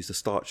 Well, we use a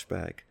starch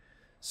bag,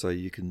 so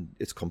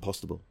it's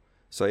compostable.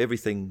 So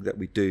everything that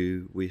we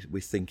do,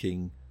 we're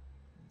thinking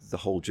the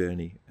whole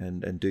journey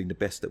and doing the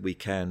best that we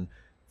can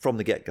from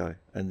the get-go,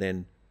 and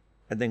then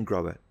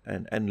grow it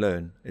and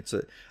learn.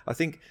 I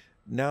think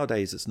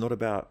nowadays it's not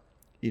about,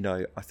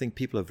 I think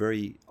people are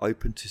very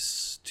open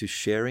to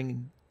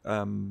sharing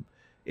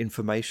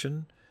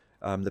information,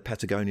 the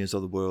Patagonias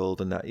of the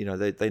world, and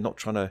that they're not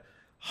trying to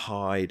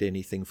hide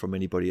anything from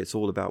anybody. It's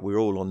all about, we're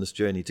all on this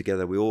journey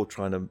together. We're all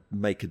trying to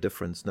make a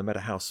difference, no matter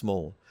how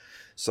small.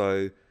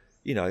 So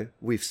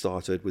we've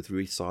started with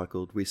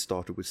recycled, we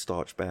started with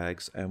starch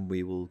bags, and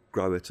we will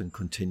grow it and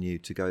continue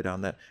to go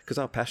down that, because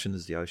our passion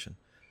is the ocean.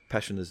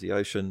 Passion is the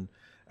ocean,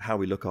 how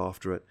we look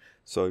after it.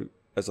 So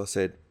as I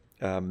said,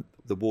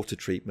 the water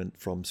treatment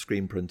from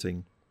screen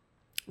printing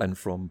and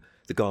from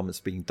the garments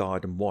being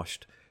dyed and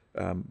washed,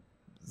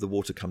 the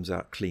water comes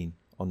out clean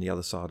on the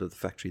other side of the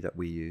factory that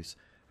we use.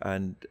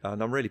 And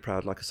I'm really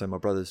proud. Like I say, my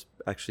brother's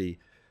actually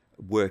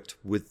worked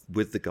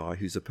with the guy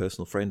who's a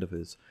personal friend of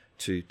his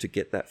to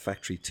get that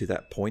factory to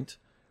that point,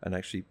 and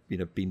actually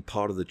been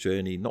part of the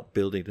journey, not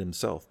building it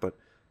himself, but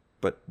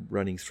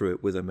running through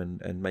it with him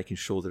and making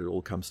sure that it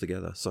all comes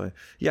together. So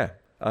yeah,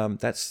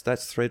 that's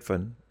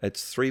Threadfin.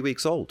 It's 3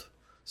 weeks old,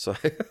 so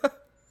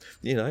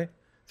 3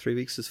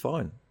 weeks is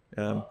fine.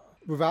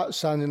 Without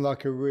sounding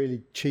like a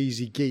really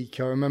cheesy geek,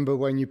 I remember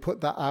when you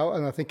put that out,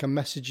 and I think I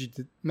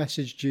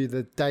messaged you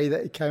the day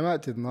that it came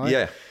out, didn't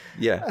I?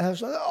 Yeah. And I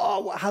was like,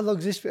 oh, how long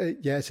is this?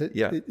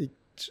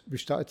 We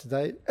started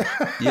today.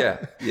 Yeah.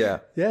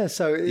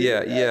 So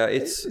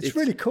it's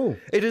really cool.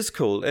 It is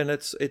cool, and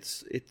it's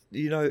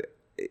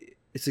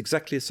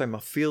exactly the same. I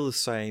feel the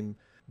same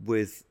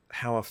with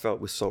how I felt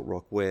with Salt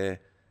Rock,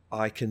 where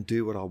I can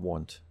do what I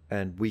want,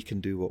 and we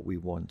can do what we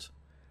want,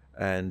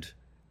 and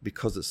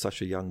because it's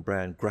such a young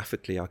brand,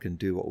 graphically I can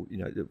do what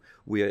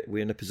we're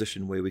in a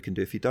position where we can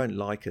do. If you don't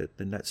like it,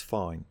 then that's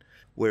fine.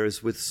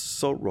 Whereas with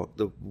Salt Rock,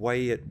 the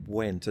way it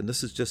went, and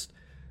this is just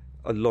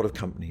a lot of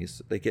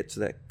companies, they get to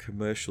that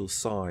commercial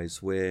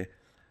size where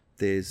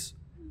there's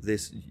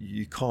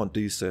you can't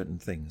do certain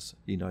things,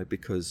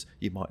 because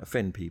you might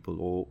offend people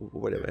or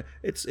whatever.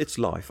 It's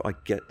life. I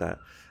get that.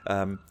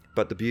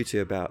 But the beauty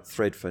about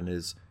Threadfin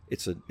is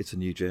it's a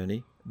new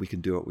journey. We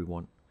can do what we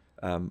want.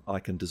 I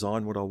can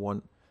design what I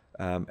want.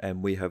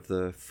 And we have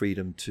the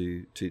freedom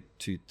to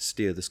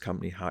steer this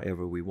company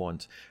however we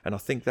want. And I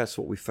think that's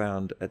what we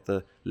found at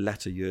the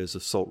latter years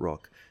of Salt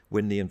Rock,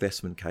 when the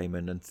investment came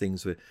in and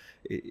things were,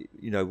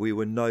 we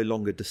were no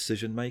longer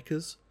decision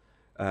makers.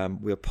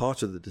 We were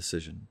part of the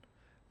decision,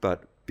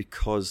 but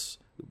because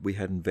we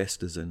had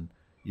investors in,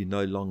 you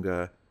no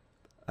longer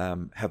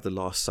have the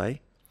last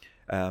say.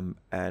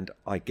 And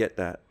I get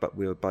that, but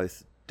we were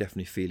both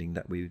definitely feeling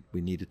that we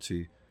needed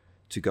to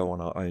go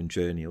on our own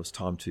journey. It was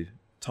time to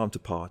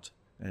part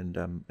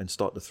and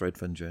start the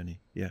Threadfin journey.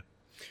 Yeah.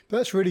 But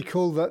that's really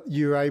cool that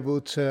you're able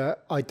to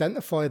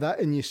identify that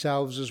in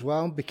yourselves as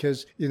well,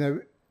 because,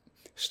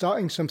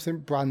 starting something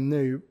brand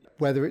new,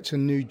 whether it's a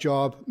new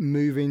job,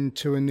 moving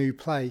to a new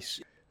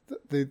place,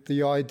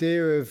 the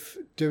idea of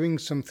doing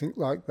something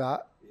like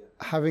that,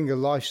 having a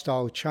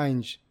lifestyle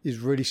change, is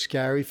really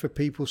scary for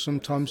people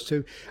sometimes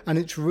too. And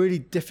it's really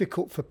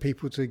difficult for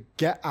people to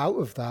get out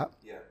of that.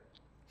 Yeah.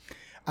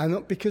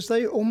 And because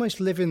they almost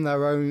live in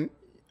their own,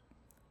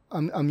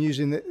 I'm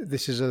using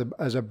this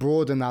as a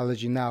broad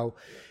analogy now.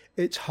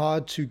 It's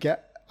hard to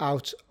get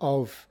out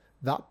of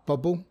that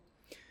bubble.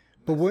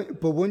 But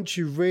once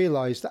you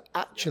realise that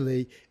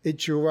actually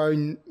it's your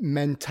own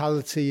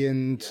mentality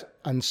and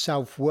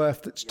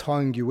self-worth that's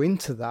tying you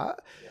into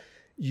that,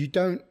 you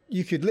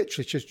could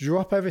literally just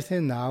drop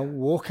everything now,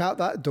 walk out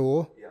that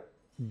door,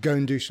 go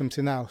and do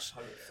something else.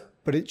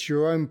 Yeah. it's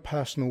your own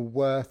personal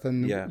worth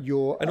and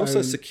your and own...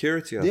 also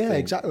security. I yeah, think.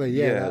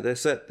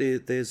 exactly.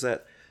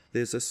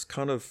 There's this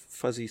kind of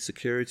fuzzy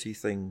security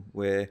thing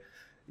where,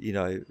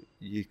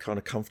 you're kind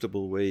of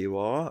comfortable where you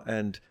are,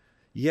 and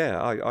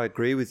I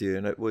agree with you.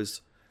 And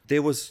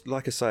there was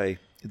like I say,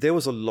 there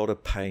was a lot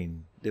of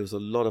pain. There was a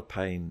lot of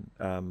pain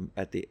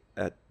at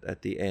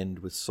the end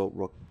with Salt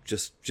Rock,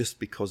 just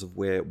because of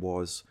where it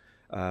was,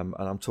 and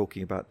I'm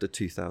talking about the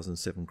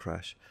 2007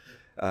 crash.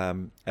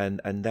 And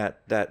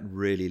that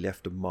really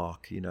left a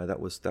mark. That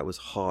was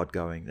hard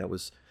going. That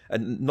was,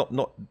 and not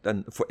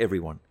for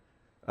everyone.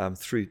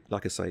 Through,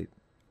 like I say,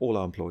 all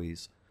our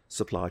employees,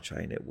 supply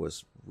chain, it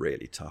was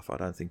really tough. I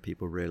don't think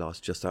people realise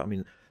just how. I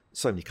mean,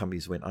 so many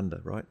companies went under.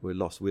 Right, we're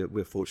lost.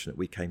 We're fortunate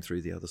we came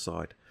through the other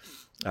side.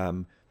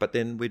 But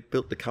then we'd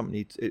built the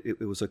company. It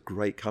was a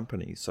great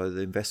company, so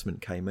the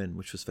investment came in,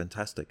 which was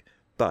fantastic.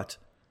 But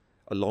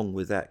along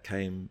with that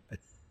came,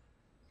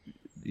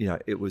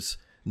 it was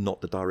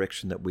not the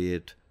direction that we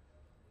had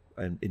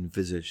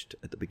envisaged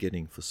at the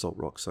beginning for Salt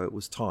Rock. So it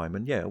was time,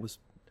 and it was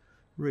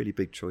really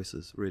big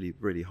choices, really,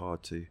 really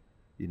hard to,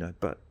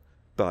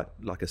 but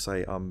like I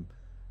say,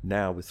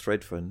 now with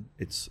Threadfin,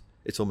 it's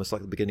almost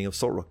like the beginning of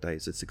Salt Rock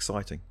days. It's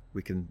exciting.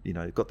 We can,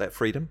 got that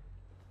freedom.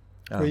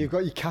 Well, you've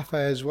got your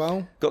cafe as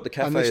well. Got the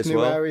cafe as well. And this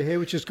new area here,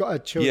 which has got a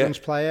children's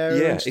play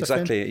area. Yeah, and stuff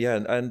exactly. in.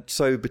 Yeah, and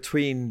so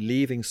between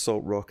leaving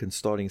Salt Rock and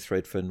starting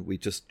Threadfin,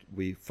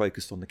 we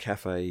focused on the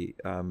cafe,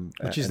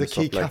 which is the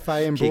Key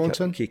Cafe in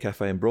Braunton. Key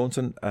Cafe in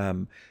Braunton,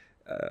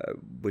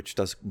 which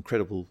does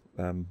incredible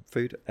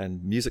food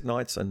and music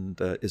nights, and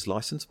is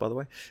licensed, by the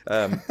way.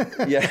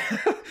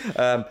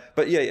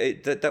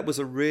 That was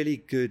a really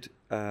good,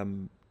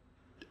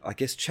 I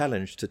guess,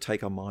 challenge to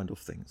take our mind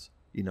off things.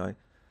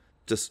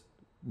 Just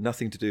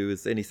nothing to do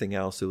with anything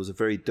else. It was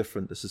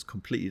this is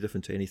completely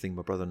different to anything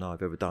my brother and I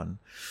have ever done.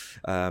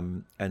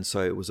 And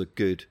so it was a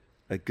good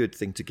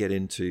thing to get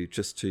into,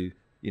 just to,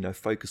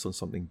 focus on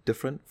something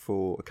different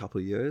for a couple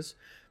of years.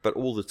 But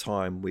all the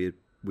time we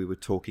were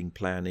talking,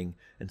 planning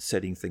and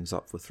setting things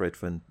up for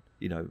Threadfin,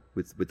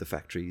 with the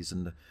factories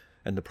and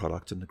the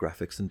product and the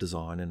graphics and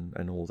design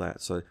and all that.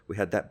 So we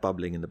had that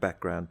bubbling in the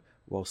background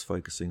whilst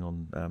focusing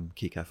on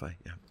Key Cafe.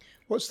 Yeah.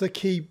 What's the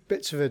key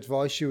bits of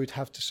advice you would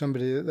have to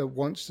somebody that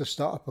wants to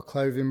start up a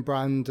clothing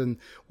brand, and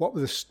what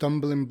were the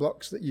stumbling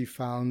blocks that you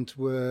found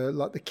were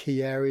like the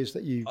key areas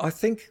that you... I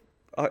think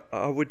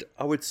I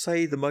would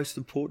say the most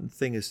important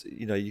thing is,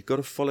 you've got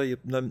to follow your,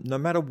 no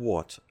matter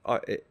what.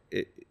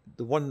 The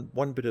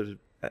one bit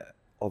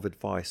of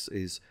advice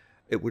is,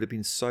 it would have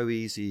been so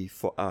easy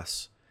for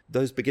us,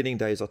 those beginning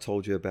days I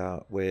told you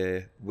about,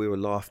 where we were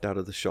laughed out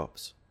of the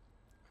shops.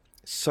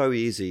 So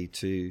easy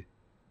to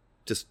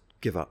just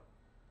give up.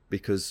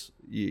 Because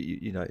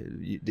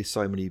there's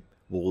so many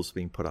walls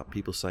being put up,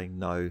 people saying,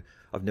 no,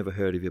 I've never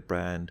heard of your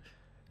brand.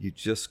 You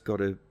just got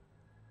to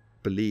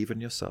believe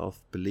in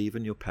yourself, believe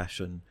in your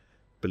passion,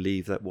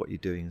 believe that what you're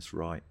doing is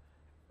right,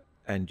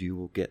 and you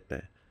will get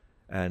there.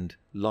 And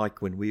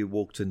like when we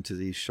walked into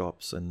these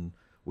shops and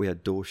we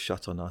had doors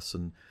shut on us,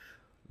 and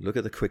look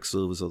at the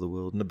Quicksilvers of the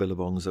world and the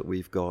Billabongs that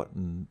we've got,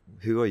 and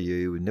who are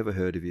you? We've never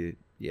heard of you.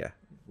 Yeah,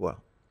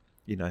 well,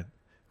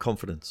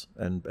 confidence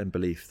and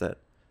belief that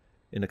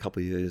in a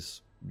couple of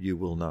years you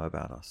will know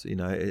about us.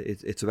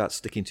 It's about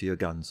sticking to your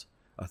guns,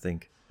 I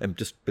think, and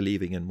just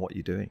believing in what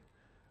you're doing.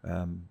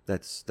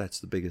 That's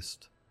the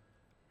biggest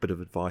bit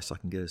of advice I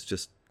can get, is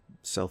just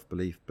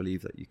self-belief.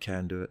 Believe that you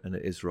can do it and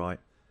it is right,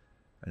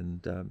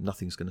 and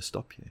nothing's going to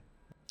stop you.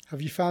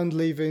 Have you found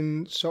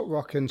leaving Salt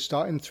Rock and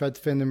starting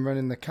Threadfin and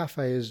running the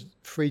cafe has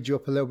freed you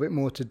up a little bit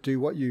more to do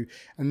what you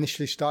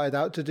initially started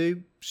out to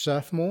do?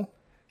 Surf more?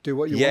 Do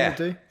what you want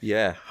to do?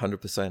 Yeah,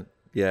 100%.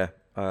 Yeah.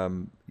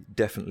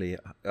 Definitely,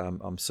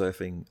 I'm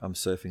surfing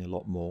a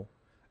lot more.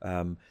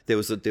 There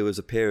was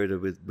a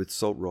period with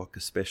Salt Rock,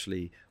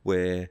 especially,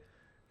 where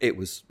it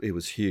was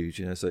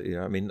huge.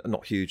 I mean,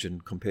 not huge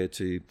and compared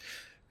to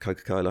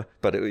Coca-Cola,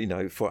 but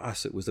for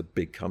us it was a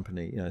big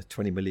company.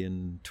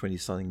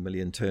 20-something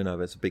million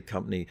turnover. It's a big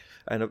company,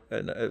 and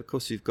of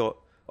course you've got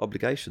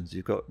obligations.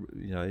 You've got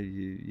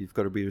you've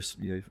got to be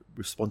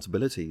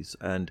responsibilities.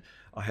 And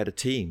I had a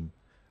team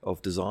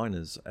of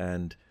designers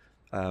and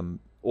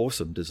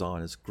awesome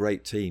designers,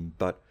 great team,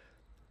 but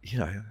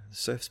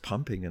surf's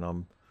pumping and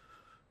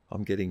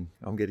I'm getting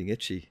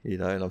itchy,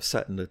 and I've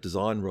sat in the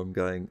design room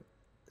going,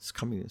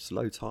 it's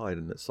low tide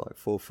and it's like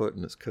 4 foot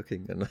and it's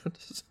cooking, and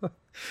it's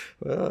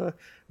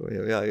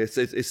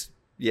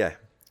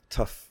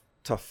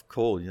tough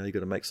call. You got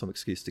to make some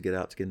excuse to get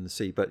out to get in the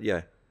sea, but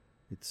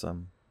it's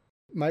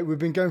Mate, we've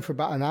been going for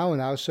about an hour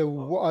now, so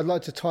what I'd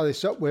like to tie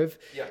this up with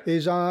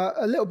is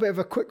a little bit of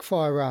a quick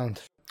fire round.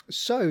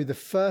 So the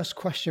first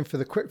question for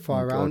the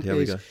quickfire round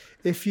is,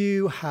 if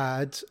you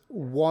had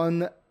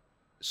one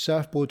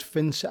surfboard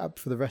fin setup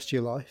for the rest of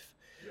your life,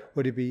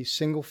 would it be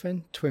single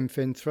fin, twin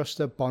fin,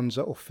 thruster,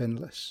 bonzer, or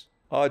finless?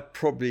 I'd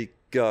probably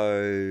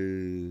go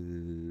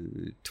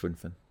twin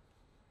fin.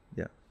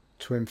 Yeah.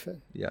 Twin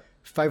fin. Yeah.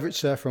 Favourite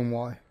surfer and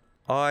why?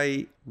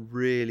 I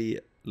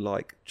really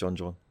like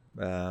John.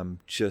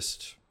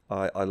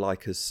 I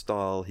like his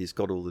style. He's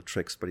got all the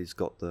tricks, but he's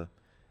got the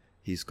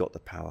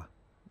power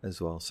as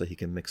well, so he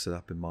can mix it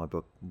up in my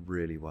book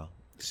really well.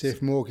 See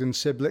if Morgan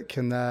Siblet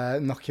can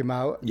knock him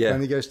out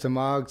when he goes to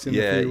Margs in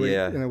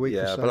a week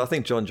or so. But I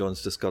think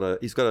John's just got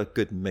a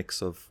good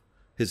mix of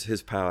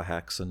his power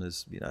hacks and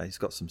he's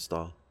got some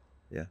style.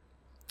 Yeah.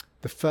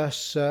 The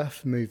first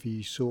surf movie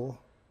you saw?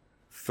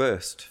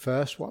 First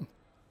one.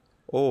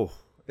 Oh,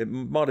 it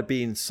might have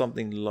been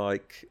something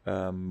like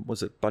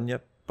was it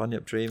Bunyip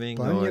Dreaming?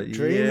 Bunyip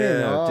Dreaming.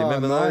 Yeah. Do you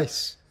remember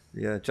nice. Those?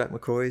 Yeah, Jack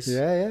McCoy's.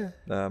 Yeah.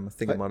 I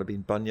think it might have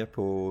been Bunyip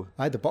or...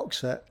 I had the box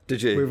set.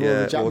 Did you? With all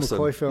the Jack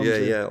McCoy films.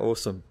 Yeah,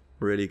 awesome.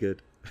 Really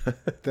good.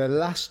 The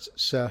last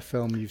surf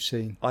film you've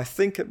seen? I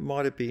think it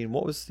might have been...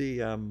 What was the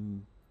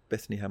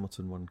Bethany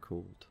Hamilton one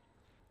called?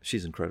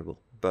 She's incredible.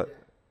 But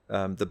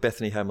the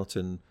Bethany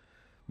Hamilton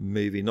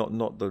movie,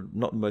 not the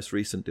most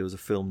recent, there was a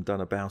film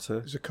done about her.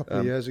 It was a couple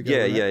of years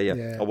ago.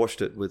 Yeah. I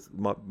watched it with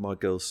my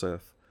girls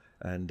surf.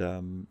 And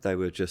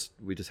we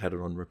just had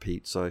it on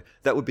repeat. So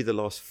that would be the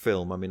last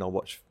film. I mean, I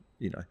watch,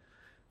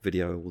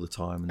 video all the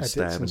time and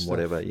Stab and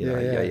whatever.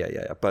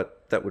 Yeah.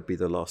 But that would be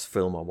the last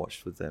film I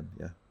watched with them.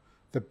 Yeah.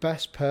 The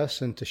best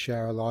person to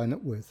share a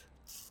lineup with?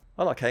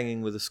 I like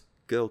hanging with this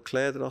girl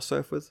Claire that I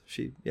surf with.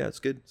 It's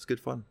good. It's good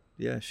fun.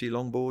 Yeah, she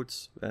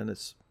longboards and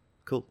it's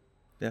cool.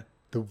 Yeah.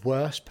 The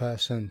worst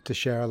person to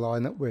share a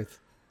lineup with?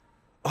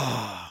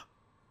 Yeah,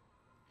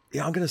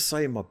 I'm going to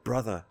say my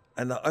brother,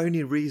 and the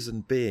only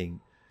reason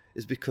being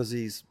is because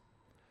he's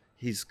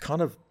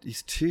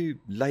too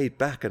laid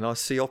back, and I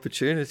see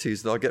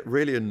opportunities and I get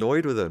really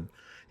annoyed with him,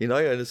 and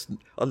I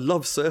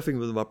love surfing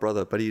with my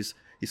brother, but he's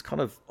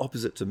kind of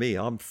opposite to me.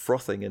 I'm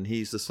frothing and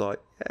he's just like,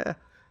 yeah,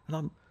 and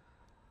I'm,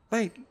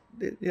 mate,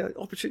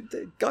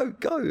 opportunity, go,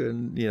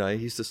 and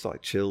he's just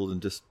like chilled and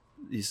just,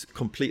 he's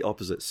complete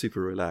opposite,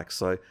 super relaxed.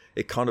 So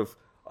it kind of,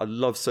 I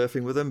love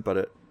surfing with him,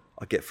 but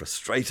I get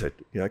frustrated,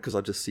 because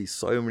I just see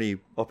so many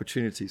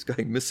opportunities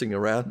going missing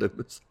around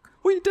him.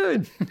 What are you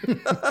doing?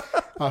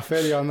 I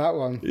feel you on that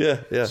one.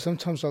 Yeah.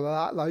 Sometimes I'm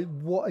like,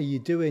 what are you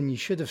doing? You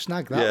should have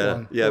snagged that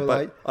one. Yeah,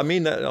 but I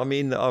mean,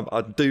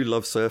 I do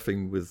love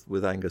surfing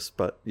with Angus,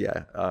 but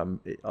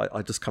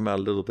I just come out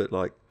a little bit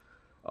like,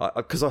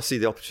 because I see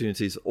the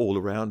opportunities all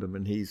around him,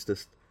 and he's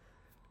just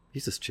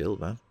chilled,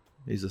 man.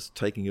 He's just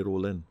taking it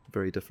all in.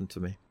 Very different to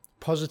me.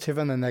 Positive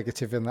and a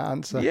negative in that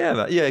answer.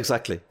 Yeah,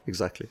 exactly.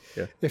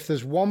 Yeah. If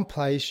there's one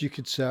place you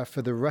could surf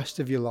for the rest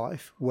of your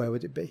life, where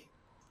would it be?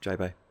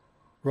 J-Bay.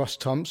 Ross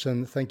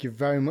Thomson, thank you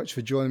very much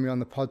for joining me on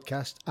the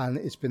podcast, and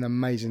it's been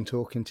amazing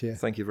talking to you.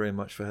 Thank you very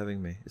much for having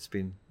me. It's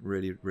been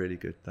really, really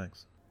good.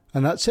 Thanks.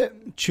 And that's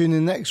it. Tune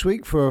in next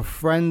week for a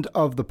friend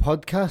of the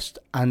podcast,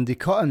 Andy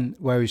Cotton,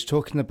 where he's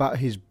talking about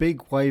his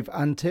big wave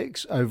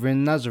antics over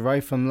in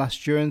Nazaré from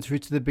last year and through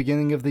to the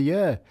beginning of the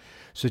year.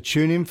 So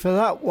tune in for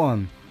that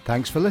one.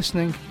 Thanks for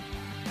listening.